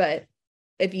better. But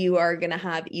if you are going to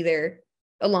have either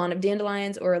a lawn of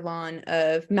dandelions or a lawn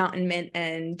of mountain mint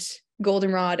and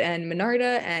goldenrod and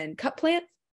monarda and cut plant,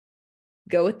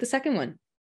 go with the second one.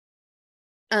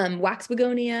 Wax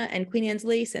begonia and Queen Anne's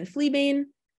lace and fleabane,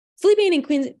 Fleabane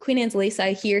and Queen Anne's lace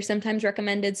I hear sometimes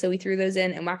recommended, so we threw those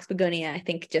in. And wax begonia, I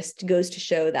think, just goes to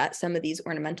show that some of these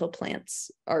ornamental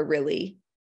plants are really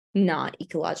not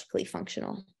ecologically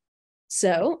functional.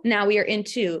 So now we are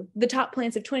into the top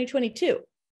plants of 2022.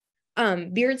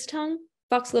 Beard's tongue,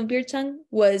 foxglove beard's tongue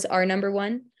was our number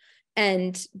one.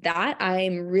 And that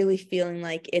I'm really feeling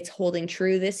like it's holding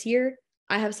true this year.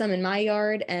 I have some in my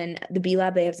yard, and the Bee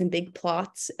Lab, they have some big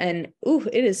plots, and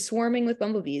it is swarming with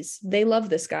bumblebees. They love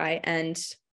this guy, and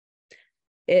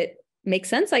it makes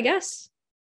sense, I guess.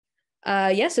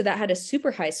 So that had a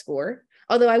super high score.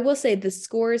 Although I will say the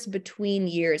scores between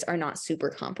years are not super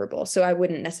comparable. So I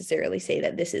wouldn't necessarily say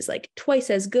that this is like twice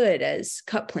as good as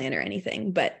Cup Plant or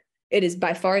anything, but it is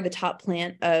by far the top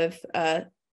plant of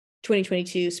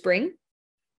 2022 spring.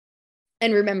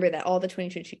 And remember that all the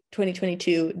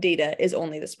 2022 data is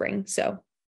only the spring. So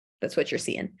that's what you're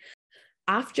seeing.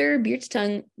 After Beard's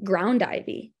Tongue, ground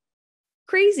ivy.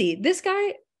 Crazy. This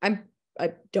guy, I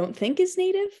don't think is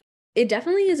native. It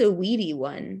definitely is a weedy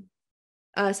one.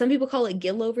 Some people call it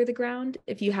gill over the ground,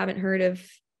 if you haven't heard of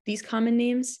these common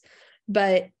names.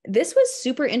 But this was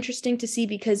super interesting to see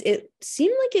because it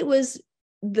seemed like it was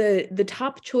the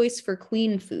top choice for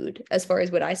queen food as far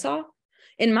as what I saw.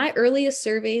 In my earliest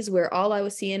surveys, where all I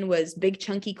was seeing was big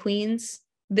chunky queens,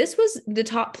 this was the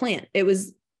top plant. It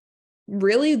was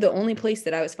really the only place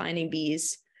that I was finding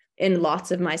bees in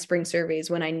lots of my spring surveys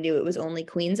when I knew it was only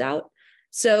queens out.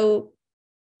 So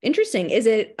interesting. Is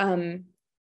it, I'm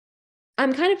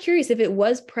kind of curious if it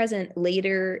was present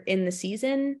later in the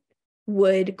season,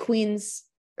 would queens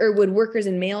or would workers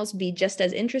and males be just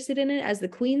as interested in it as the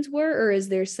queens were? Or is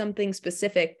there something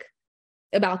specific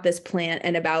about this plant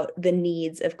and about the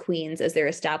needs of queens as they're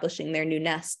establishing their new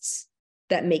nests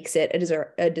that makes it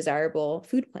a desirable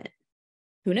food plant?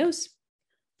 Who knows?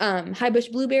 High bush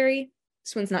blueberry.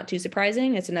 This one's not too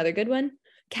surprising. It's another good one.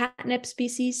 Catnip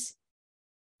species.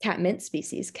 Catmint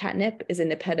species. Catnip is a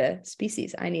Nepeta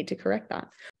species. I need to correct that.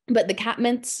 But the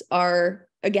catmints are,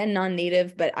 again,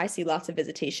 non-native, but I see lots of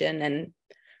visitation. And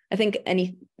I think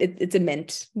it's a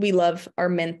mint. We love our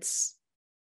mints.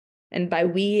 And by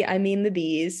we, I mean the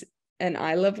bees. And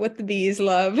I love what the bees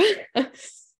love.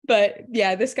 But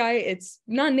yeah, this guy, it's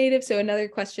non-native. So another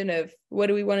question of what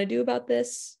do we want to do about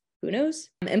this? Who knows?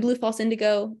 And blue false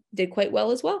indigo did quite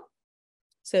well as well.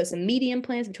 So some medium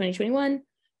plants in 2021.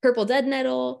 Purple dead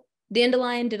nettle,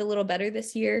 dandelion did a little better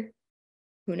this year.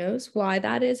 Who knows why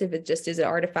that is? If it just is an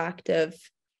artifact of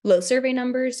low survey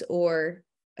numbers or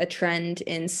a trend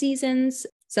in seasons,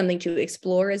 something to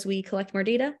explore as we collect more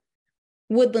data.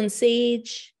 Woodland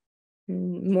sage,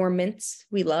 more mints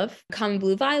we love. Common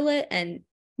blue violet and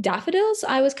daffodils,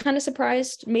 I was kind of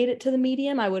surprised made it to the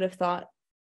medium. I would have thought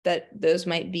that those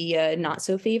might be a not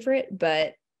so favorite,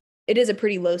 but it is a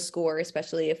pretty low score,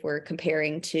 especially if we're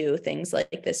comparing to things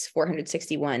like this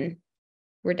 461.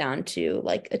 We're down to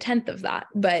like a tenth of that,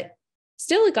 but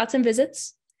still it got some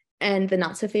visits. And the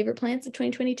not so favorite plants of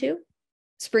 2022.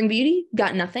 Spring Beauty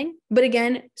got nothing. But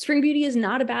again, Spring Beauty is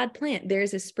not a bad plant.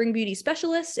 There's a Spring Beauty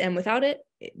specialist, and without it,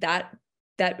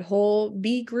 that whole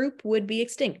bee group would be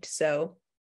extinct. So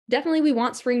definitely we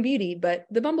want Spring Beauty, but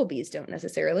the bumblebees don't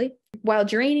necessarily. Wild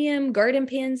geranium, garden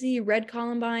pansy, red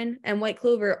columbine, and white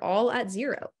clover all at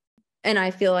 0. And I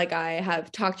feel like I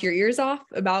have talked your ears off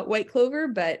about white clover,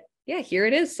 but yeah, here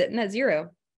it is sitting at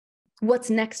 0. What's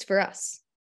next for us?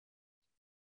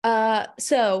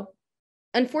 So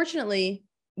unfortunately,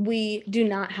 we do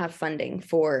not have funding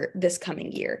for this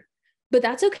coming year, but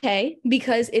that's okay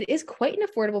because it is quite an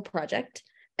affordable project.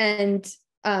 And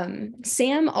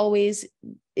Sam always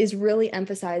is really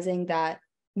emphasizing that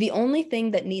the only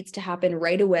thing that needs to happen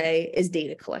right away is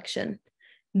data collection.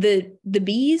 The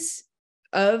bees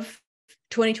of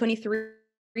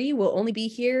 2023 will only be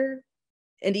here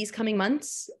in these coming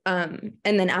months. And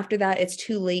then after that, it's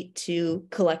too late to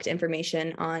collect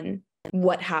information on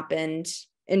what happened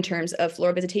in terms of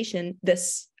floral visitation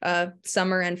this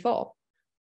summer and fall.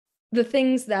 The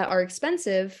things that are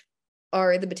expensive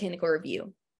are the botanical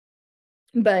review,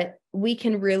 but we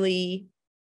can really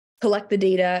collect the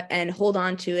data and hold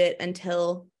on to it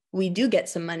until we do get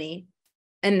some money,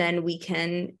 and then we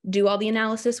can do all the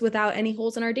analysis without any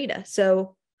holes in our data.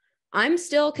 So I'm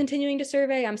still continuing to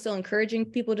survey. I'm still encouraging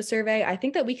people to survey. I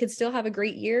think that we could still have a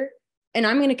great year, and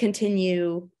I'm going to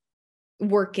continue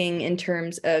working in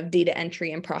terms of data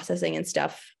entry and processing and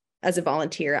stuff as a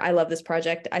volunteer. I love this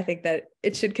project. I think that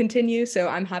it should continue. So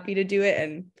I'm happy to do it.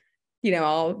 And,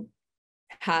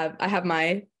 I have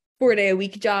my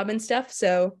 4-day-a-week job and stuff.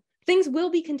 So things will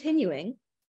be continuing.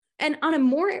 And on a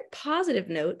more positive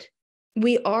note,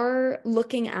 we are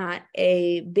looking at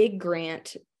a big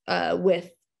grant with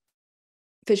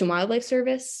Fish and Wildlife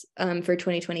Service for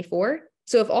 2024.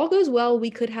 So if all goes well, we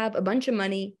could have a bunch of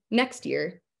money next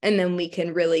year, and then we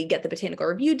can really get the botanical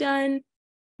review done,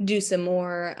 do some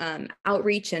more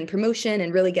outreach and promotion,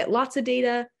 and really get lots of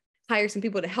data, hire some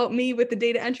people to help me with the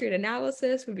data entry and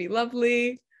analysis would be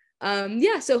lovely.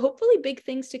 Yeah, so hopefully big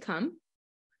things to come.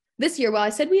 This year, while I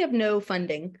said we have no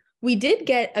funding, we did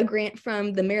get a grant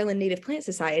from the Maryland Native Plant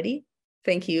Society.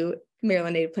 Thank you,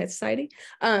 Maryland Native Plant Society.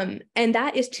 And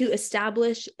that is to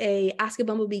establish a Ask A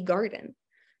Bumble Bee garden.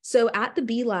 So at the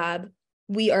Bee Lab,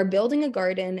 we are building a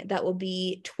garden that will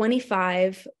be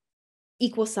 25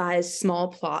 equal-sized small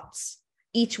plots,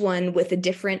 each one with a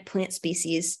different plant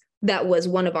species that was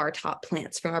one of our top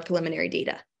plants from our preliminary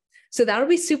data. So that'll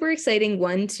be super exciting,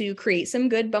 one, to create some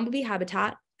good bumblebee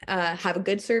habitat, have a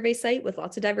good survey site with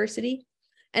lots of diversity,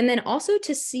 and then also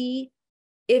to see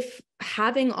if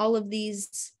having all of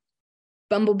these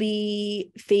bumblebee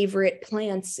favorite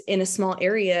plants in a small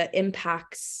area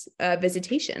impacts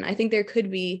visitation. I think there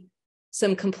could be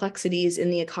some complexities in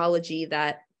the ecology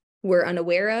that we're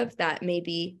unaware of, that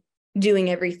maybe doing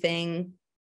everything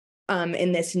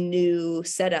in this new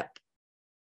setup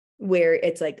where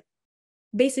it's like,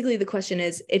 basically the question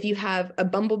is, if you have a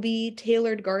bumblebee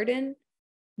tailored garden,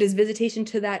 does visitation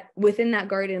to that within that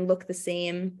garden look the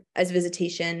same as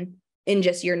visitation in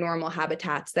just your normal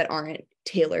habitats that aren't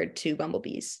tailored to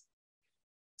bumblebees?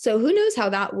 So who knows how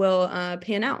that will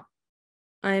pan out?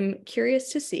 I'm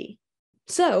curious to see.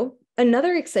 So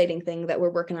another exciting thing that we're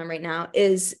working on right now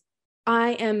is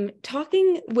I am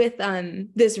talking with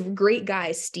this great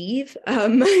guy, Steve,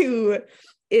 who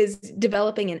is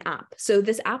developing an app. So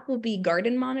this app will be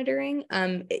garden monitoring.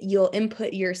 You'll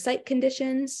input your site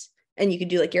conditions, and you could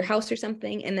do like your house or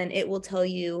something, and then it will tell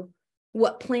you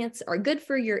what plants are good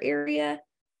for your area,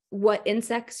 what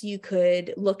insects you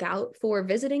could look out for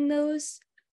visiting those,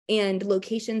 and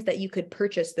locations that you could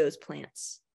purchase those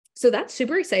plants. So that's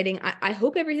super exciting. I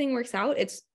hope everything works out.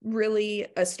 It's really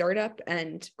a startup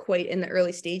and quite in the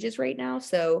early stages right now.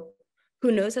 So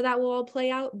who knows how that will all play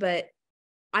out, but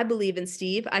I believe in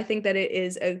Steve. I think that it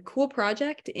is a cool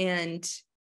project, and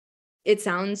it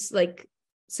sounds like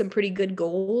some pretty good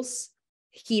goals.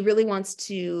 He really wants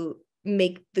to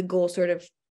make the goal sort of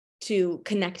to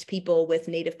connect people with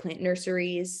native plant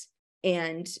nurseries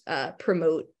and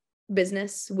promote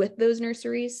business with those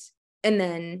nurseries. And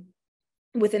then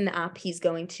within the app, he's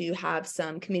going to have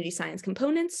some community science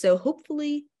components. So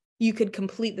hopefully you could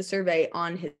complete the survey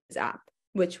on his app,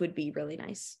 which would be really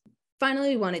nice. Finally,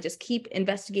 we want to just keep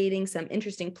investigating some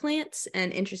interesting plants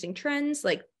and interesting trends,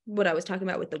 like what I was talking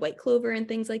about with the white clover and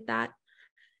things like that.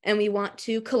 And we want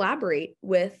to collaborate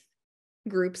with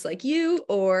groups like you,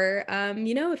 or,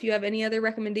 if you have any other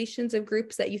recommendations of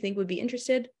groups that you think would be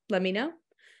interested, let me know.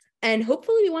 And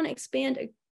hopefully we want to expand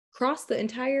across the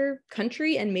entire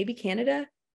country and maybe Canada.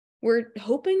 We're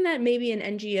hoping that maybe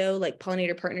an NGO like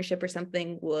Pollinator Partnership or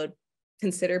something would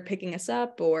consider picking us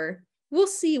up, or we'll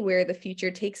see where the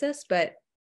future takes us, but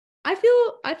I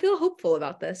feel hopeful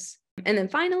about this. And then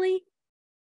finally,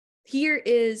 here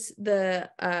is the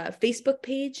Facebook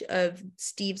page of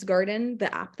Steve's Garden,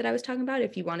 the app that I was talking about.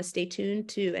 If you want to stay tuned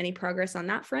to any progress on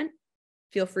that front,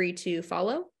 feel free to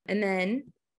follow. And then,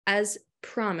 as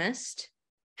promised,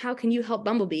 how can you help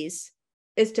bumblebees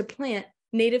is to plant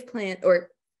native plant or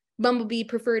bumblebee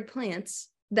preferred plants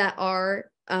that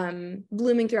are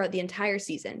blooming throughout the entire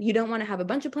season. You don't want to have a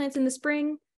bunch of plants in the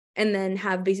spring and then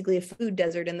have basically a food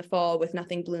desert in the fall with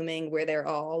nothing blooming where they're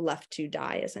all left to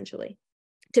die, essentially.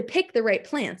 To pick the right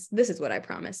plants, this is what I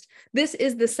promised. This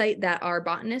is the site that our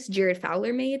botanist, Jared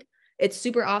Fowler, made. It's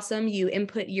super awesome. You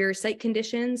input your site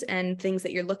conditions and things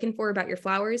that you're looking for about your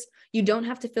flowers. You don't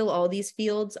have to fill all these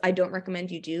fields. I don't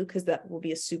recommend you do, because that will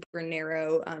be a super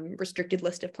narrow, restricted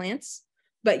list of plants.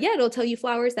 But yeah, it'll tell you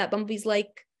flowers that bumblebees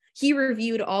like. He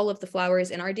reviewed all of the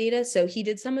flowers in our data. So he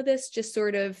did some of this just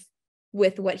sort of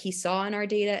with what he saw in our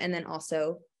data. And then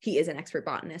also he is an expert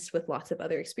botanist with lots of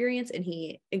other experience, and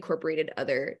he incorporated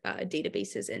other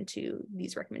databases into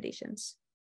these recommendations.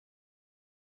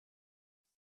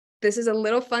 This is a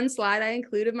little fun slide I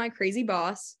included my crazy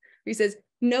boss, where he says,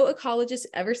 no ecologist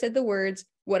ever said the words,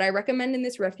 what I recommend in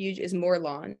this refuge is more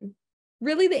lawn.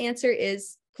 Really, the answer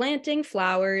is planting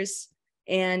flowers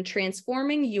and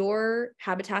transforming your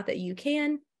habitat that you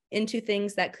can into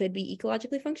things that could be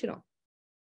ecologically functional.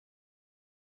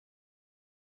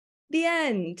 The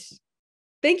end.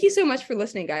 Thank you so much for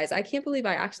listening, guys. I can't believe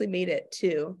I actually made it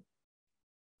to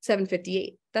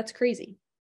 7:58. That's crazy.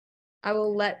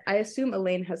 I assume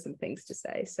Elaine has some things to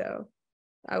say, so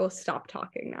I will stop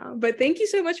talking now. But thank you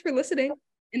so much for listening.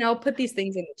 And I'll put these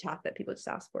things in the chat that people just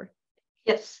asked for.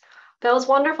 Yes, that was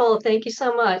wonderful. Thank you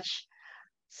so much.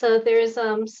 So there's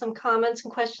some comments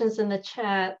and questions in the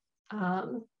chat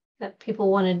that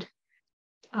people wanted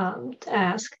to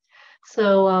ask.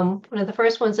 So one of the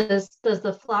first ones is, does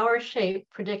the flower shape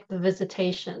predict the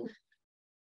visitation?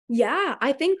 Yeah,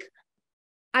 I think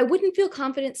I wouldn't feel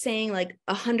confident saying like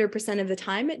 100% of the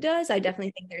time it does. I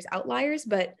definitely think there's outliers,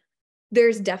 but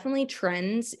there's definitely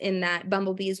trends in that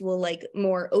bumblebees will like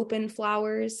more open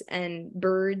flowers and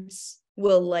birds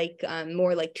will like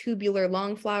more like tubular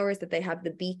long flowers that they have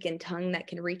the beak and tongue that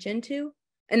can reach into.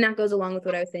 And that goes along with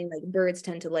what I was saying, like birds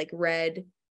tend to like red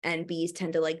and bees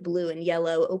tend to like blue and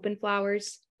yellow open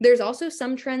flowers. There's also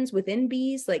some trends within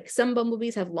bees, like some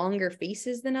bumblebees have longer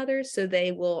faces than others, so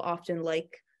they will often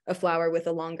like a flower with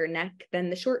a longer neck than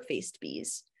the short-faced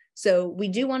bees. So we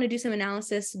do want to do some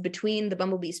analysis between the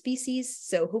bumblebee species.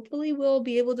 So hopefully we'll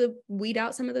be able to weed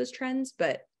out some of those trends,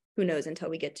 but who knows until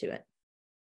we get to it.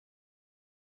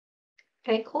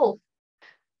 Okay, cool.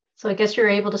 So I guess you're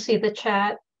able to see the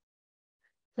chat.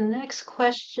 The next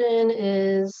question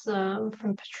is from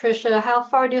Patricia. How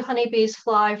far do honeybees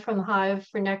fly from the hive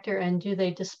for nectar, and do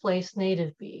they displace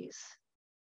native bees?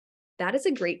 That is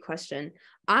a great question.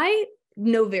 I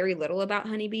know very little about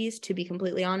honeybees, to be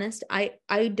completely honest. I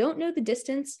don't know the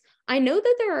distance. I know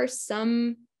that there are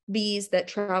some bees that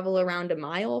travel around a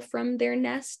mile from their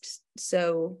nest.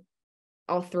 So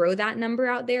I'll throw that number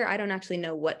out there. I don't actually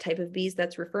know what type of bees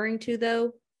that's referring to,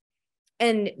 though.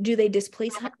 And do they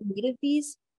displace native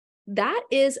bees? That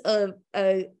is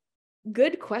a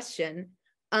good question.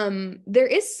 There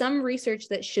is some research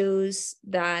that shows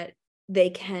that they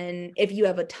can, if you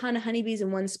have a ton of honeybees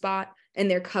in one spot and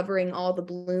they're covering all the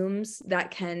blooms,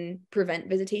 that can prevent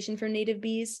visitation from native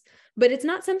bees. But it's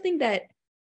not something that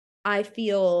I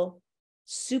feel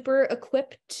super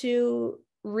equipped to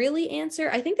really answer.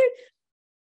 I think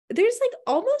there's like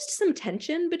almost some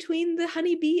tension between the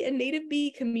honeybee and native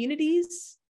bee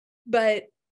communities, but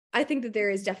I think that there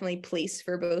is definitely place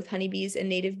for both honeybees and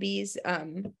native bees.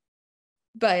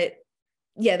 But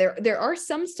yeah, there are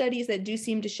some studies that do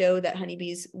seem to show that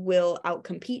honeybees will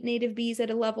outcompete native bees at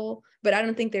a level, but I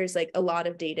don't think there's like a lot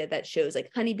of data that shows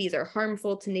like honeybees are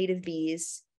harmful to native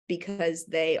bees because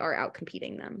they are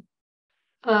outcompeting them.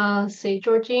 Let's see,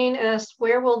 Georgine asked,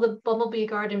 where will the bumblebee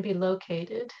garden be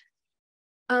located?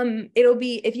 It'll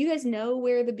be, if you guys know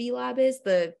where the bee lab is,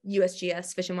 the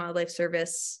USGS Fish and Wildlife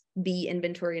Service Bee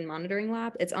Inventory and Monitoring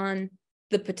Lab, it's on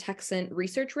the Patuxent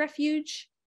Research Refuge.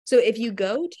 So if you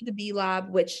go to the bee lab,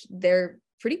 which they're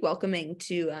pretty welcoming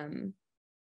to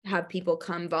have people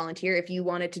come volunteer, if you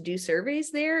wanted to do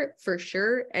surveys there, for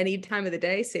sure, any time of the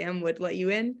day, Sam would let you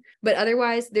in. But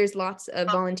otherwise, there's lots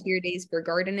of volunteer days for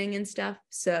gardening and stuff.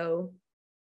 So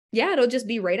yeah, it'll just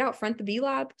be right out front the bee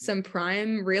lab, some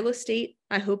prime real estate.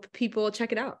 I hope people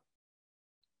check it out.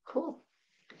 Cool.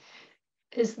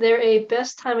 Is there a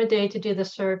best time of day to do the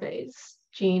surveys?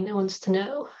 Jean wants to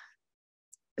know.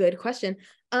 Good question.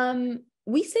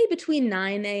 We say between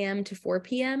 9 a.m. to 4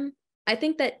 p.m. I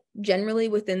think that generally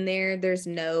within there's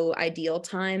no ideal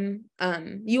time.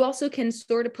 You also can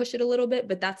sort of push it a little bit,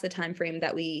 but that's the time frame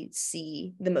that we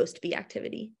see the most bee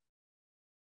activity.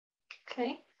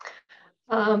 Okay.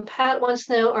 Pat wants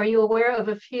to know, are you aware of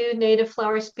a few native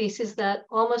flower species that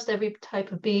almost every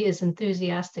type of bee is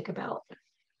enthusiastic about?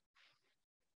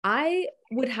 I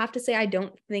would have to say I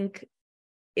don't think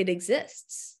it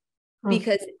exists,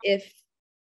 because if,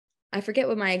 I forget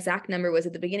what my exact number was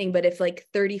at the beginning, but if like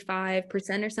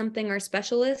 35% or something are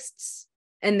specialists,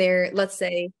 and let's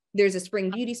say there's a spring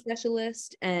beauty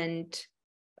specialist, and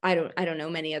I don't know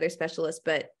many other specialists,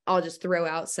 but I'll just throw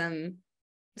out some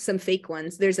fake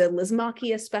ones. There's a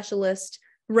Lismachia specialist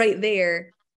right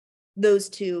there. Those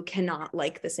two cannot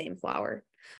like the same flower.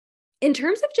 In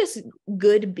terms of just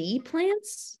good bee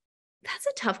plants, that's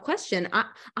a tough question.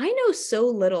 I know so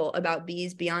little about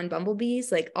bees beyond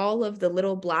bumblebees, like all of the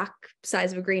little black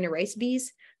size of a grain of rice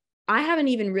bees. I haven't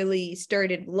even really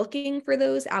started looking for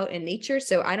those out in nature,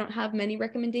 so I don't have many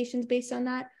recommendations based on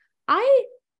that. I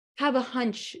have a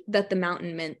hunch that the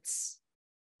mountain mints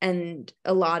and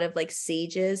a lot of like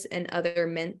sages and other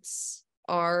mints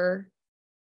are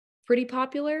pretty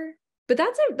popular. But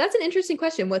that's an interesting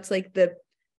question.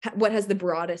 What has the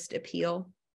broadest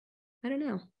appeal? I don't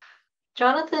know.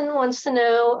 Jonathan wants to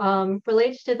know,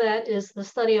 related to that, is the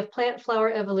study of plant flower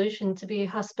evolution to be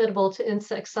hospitable to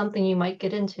insects something you might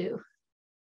get into?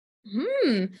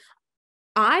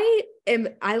 I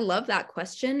love that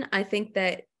question. I think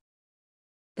that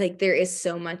like there is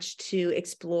so much to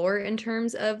explore in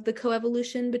terms of the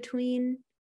coevolution between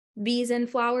bees and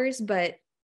flowers, but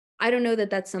I don't know that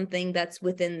that's something that's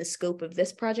within the scope of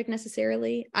this project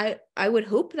necessarily. I would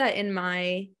hope that in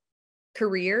my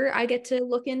career, I get to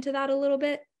look into that a little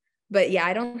bit. But yeah,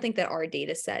 I don't think that our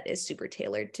data set is super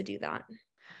tailored to do that.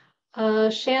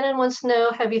 Shannon wants to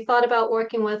know, have you thought about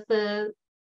working with the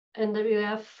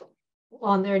NWF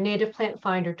on their native plant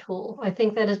finder tool? I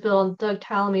think that is built on Doug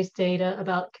Tallamy's data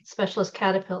about specialist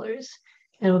caterpillars,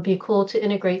 and it would be cool to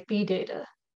integrate bee data.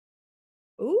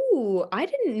 Ooh, I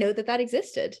didn't know that that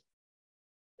existed.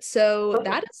 So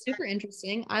that is super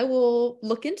interesting. I will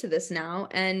look into this now.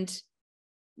 And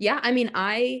yeah, I mean,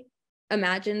 I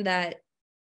imagine that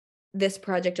this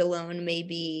project alone may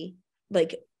be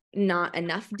like not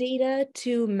enough data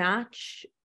to match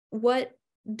what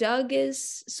Doug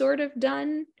is sort of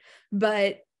done,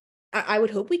 but I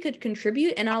would hope we could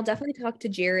contribute. And I'll definitely talk to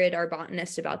Jared, our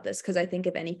botanist, about this, because I think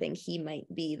if anything, he might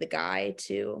be the guy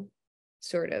to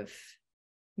sort of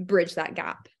bridge that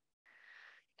gap.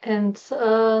 And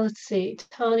let's see,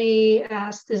 Tony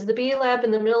asked, is the bee lab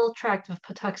in the middle tract of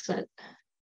Patuxent?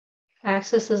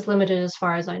 Access is limited as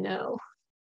far as I know.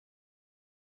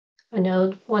 I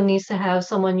know one needs to have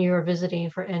someone you're visiting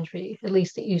for entry, at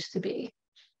least it used to be.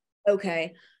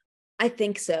 Okay. I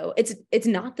think so. It's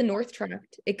not the north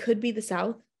tract. It could be the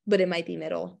south, but it might be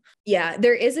middle. Yeah,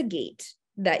 there is a gate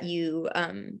that you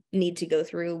need to go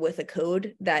through with a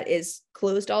code that is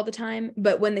closed all the time.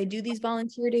 But when they do these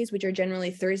volunteer days, which are generally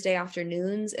Thursday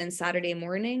afternoons and Saturday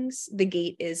mornings, the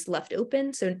gate is left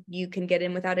open so you can get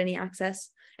in without any access.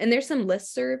 And there's some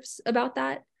listservs about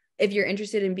that. If you're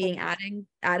interested in being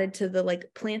added to the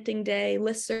like planting day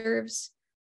listservs,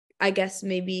 I guess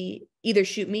maybe either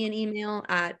shoot me an email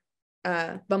at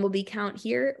Bumblebee count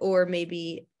here, or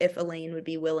maybe if Elaine would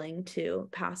be willing to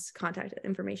pass contact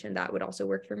information, that would also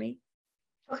work for me.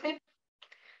 Okay,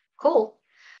 cool.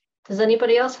 Does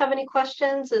anybody else have any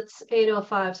questions? It's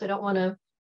 8:05, so I don't want to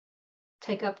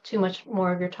take up too much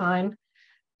more of your time.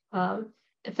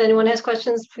 If anyone has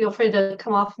questions, feel free to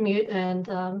come off mute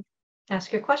and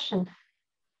ask your question.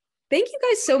 Thank you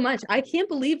guys so much. I can't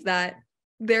believe that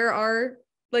there are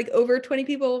like over 20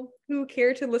 people who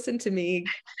care to listen to me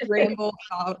ramble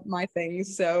about my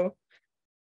things. So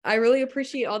I really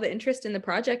appreciate all the interest in the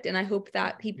project, and I hope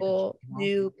that people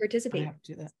do participate. I have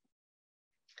to do that.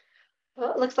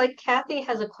 Well, it looks like Kathy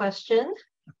has a question.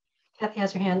 Kathy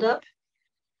has her hand up.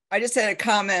 I just had a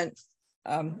comment.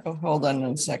 Hold on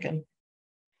one second.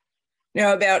 You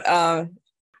know, about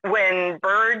when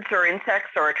birds or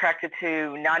insects are attracted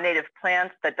to non-native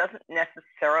plants, that doesn't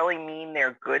necessarily mean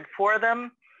they're good for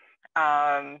them.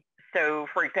 So,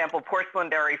 for example, porcelain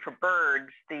berry for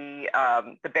birds, the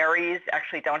berries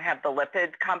actually don't have the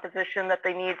lipid composition that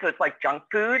they need, so it's like junk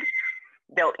food.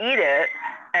 They'll eat it,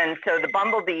 and so the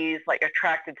bumblebees like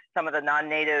attracted to some of the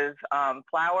non-native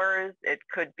flowers. It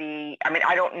could be, I mean,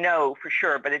 I don't know for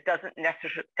sure, but it doesn't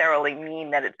necessarily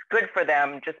mean that it's good for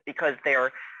them just because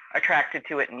they're attracted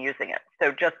to it and using it.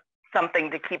 So just something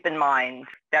to keep in mind.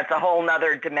 That's a whole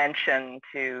nother dimension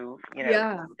to, you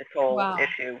know, this whole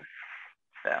issue.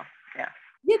 So, yeah.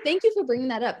 Yeah, thank you for bringing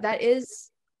that up. That is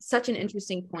such an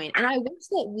interesting point. And I wish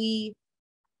that we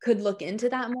could look into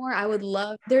that more. I would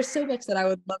love, there's so much that I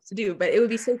would love to do, but it would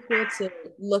be so cool to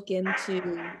look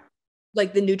into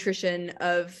like the nutrition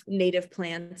of native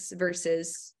plants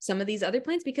versus some of these other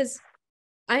plants, because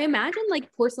I imagine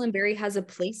like porcelain berry has a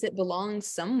place it belongs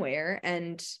somewhere,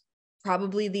 and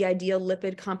probably the ideal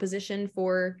lipid composition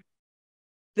for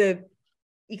the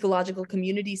ecological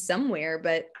community somewhere,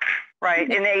 but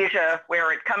right, in Asia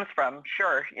where it comes from,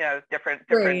 sure, you know, different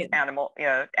right. animal, you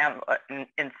know,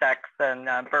 insects and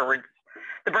birds.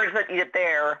 The birds that eat it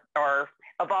there are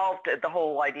evolved, the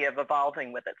whole idea of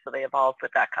evolving with it, so they evolved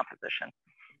with that composition.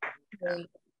 Right.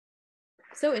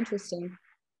 So interesting.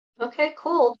 Okay,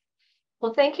 cool.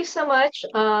 Well, thank you so much.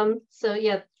 So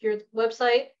yeah, your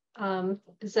website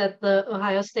is at the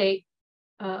Ohio State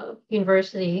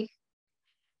University,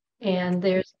 and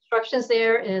there's instructions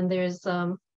there, and there's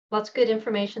lots of good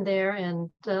information there,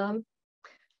 and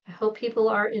I hope people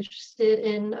are interested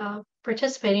in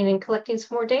participating and collecting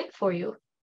some more data for you.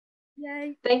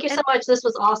 Yay. Thank you so much. This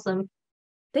was awesome.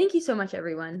 Thank you so much,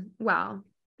 everyone. Wow,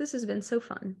 this has been so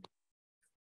fun.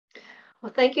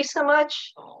 Well, thank you so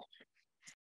much.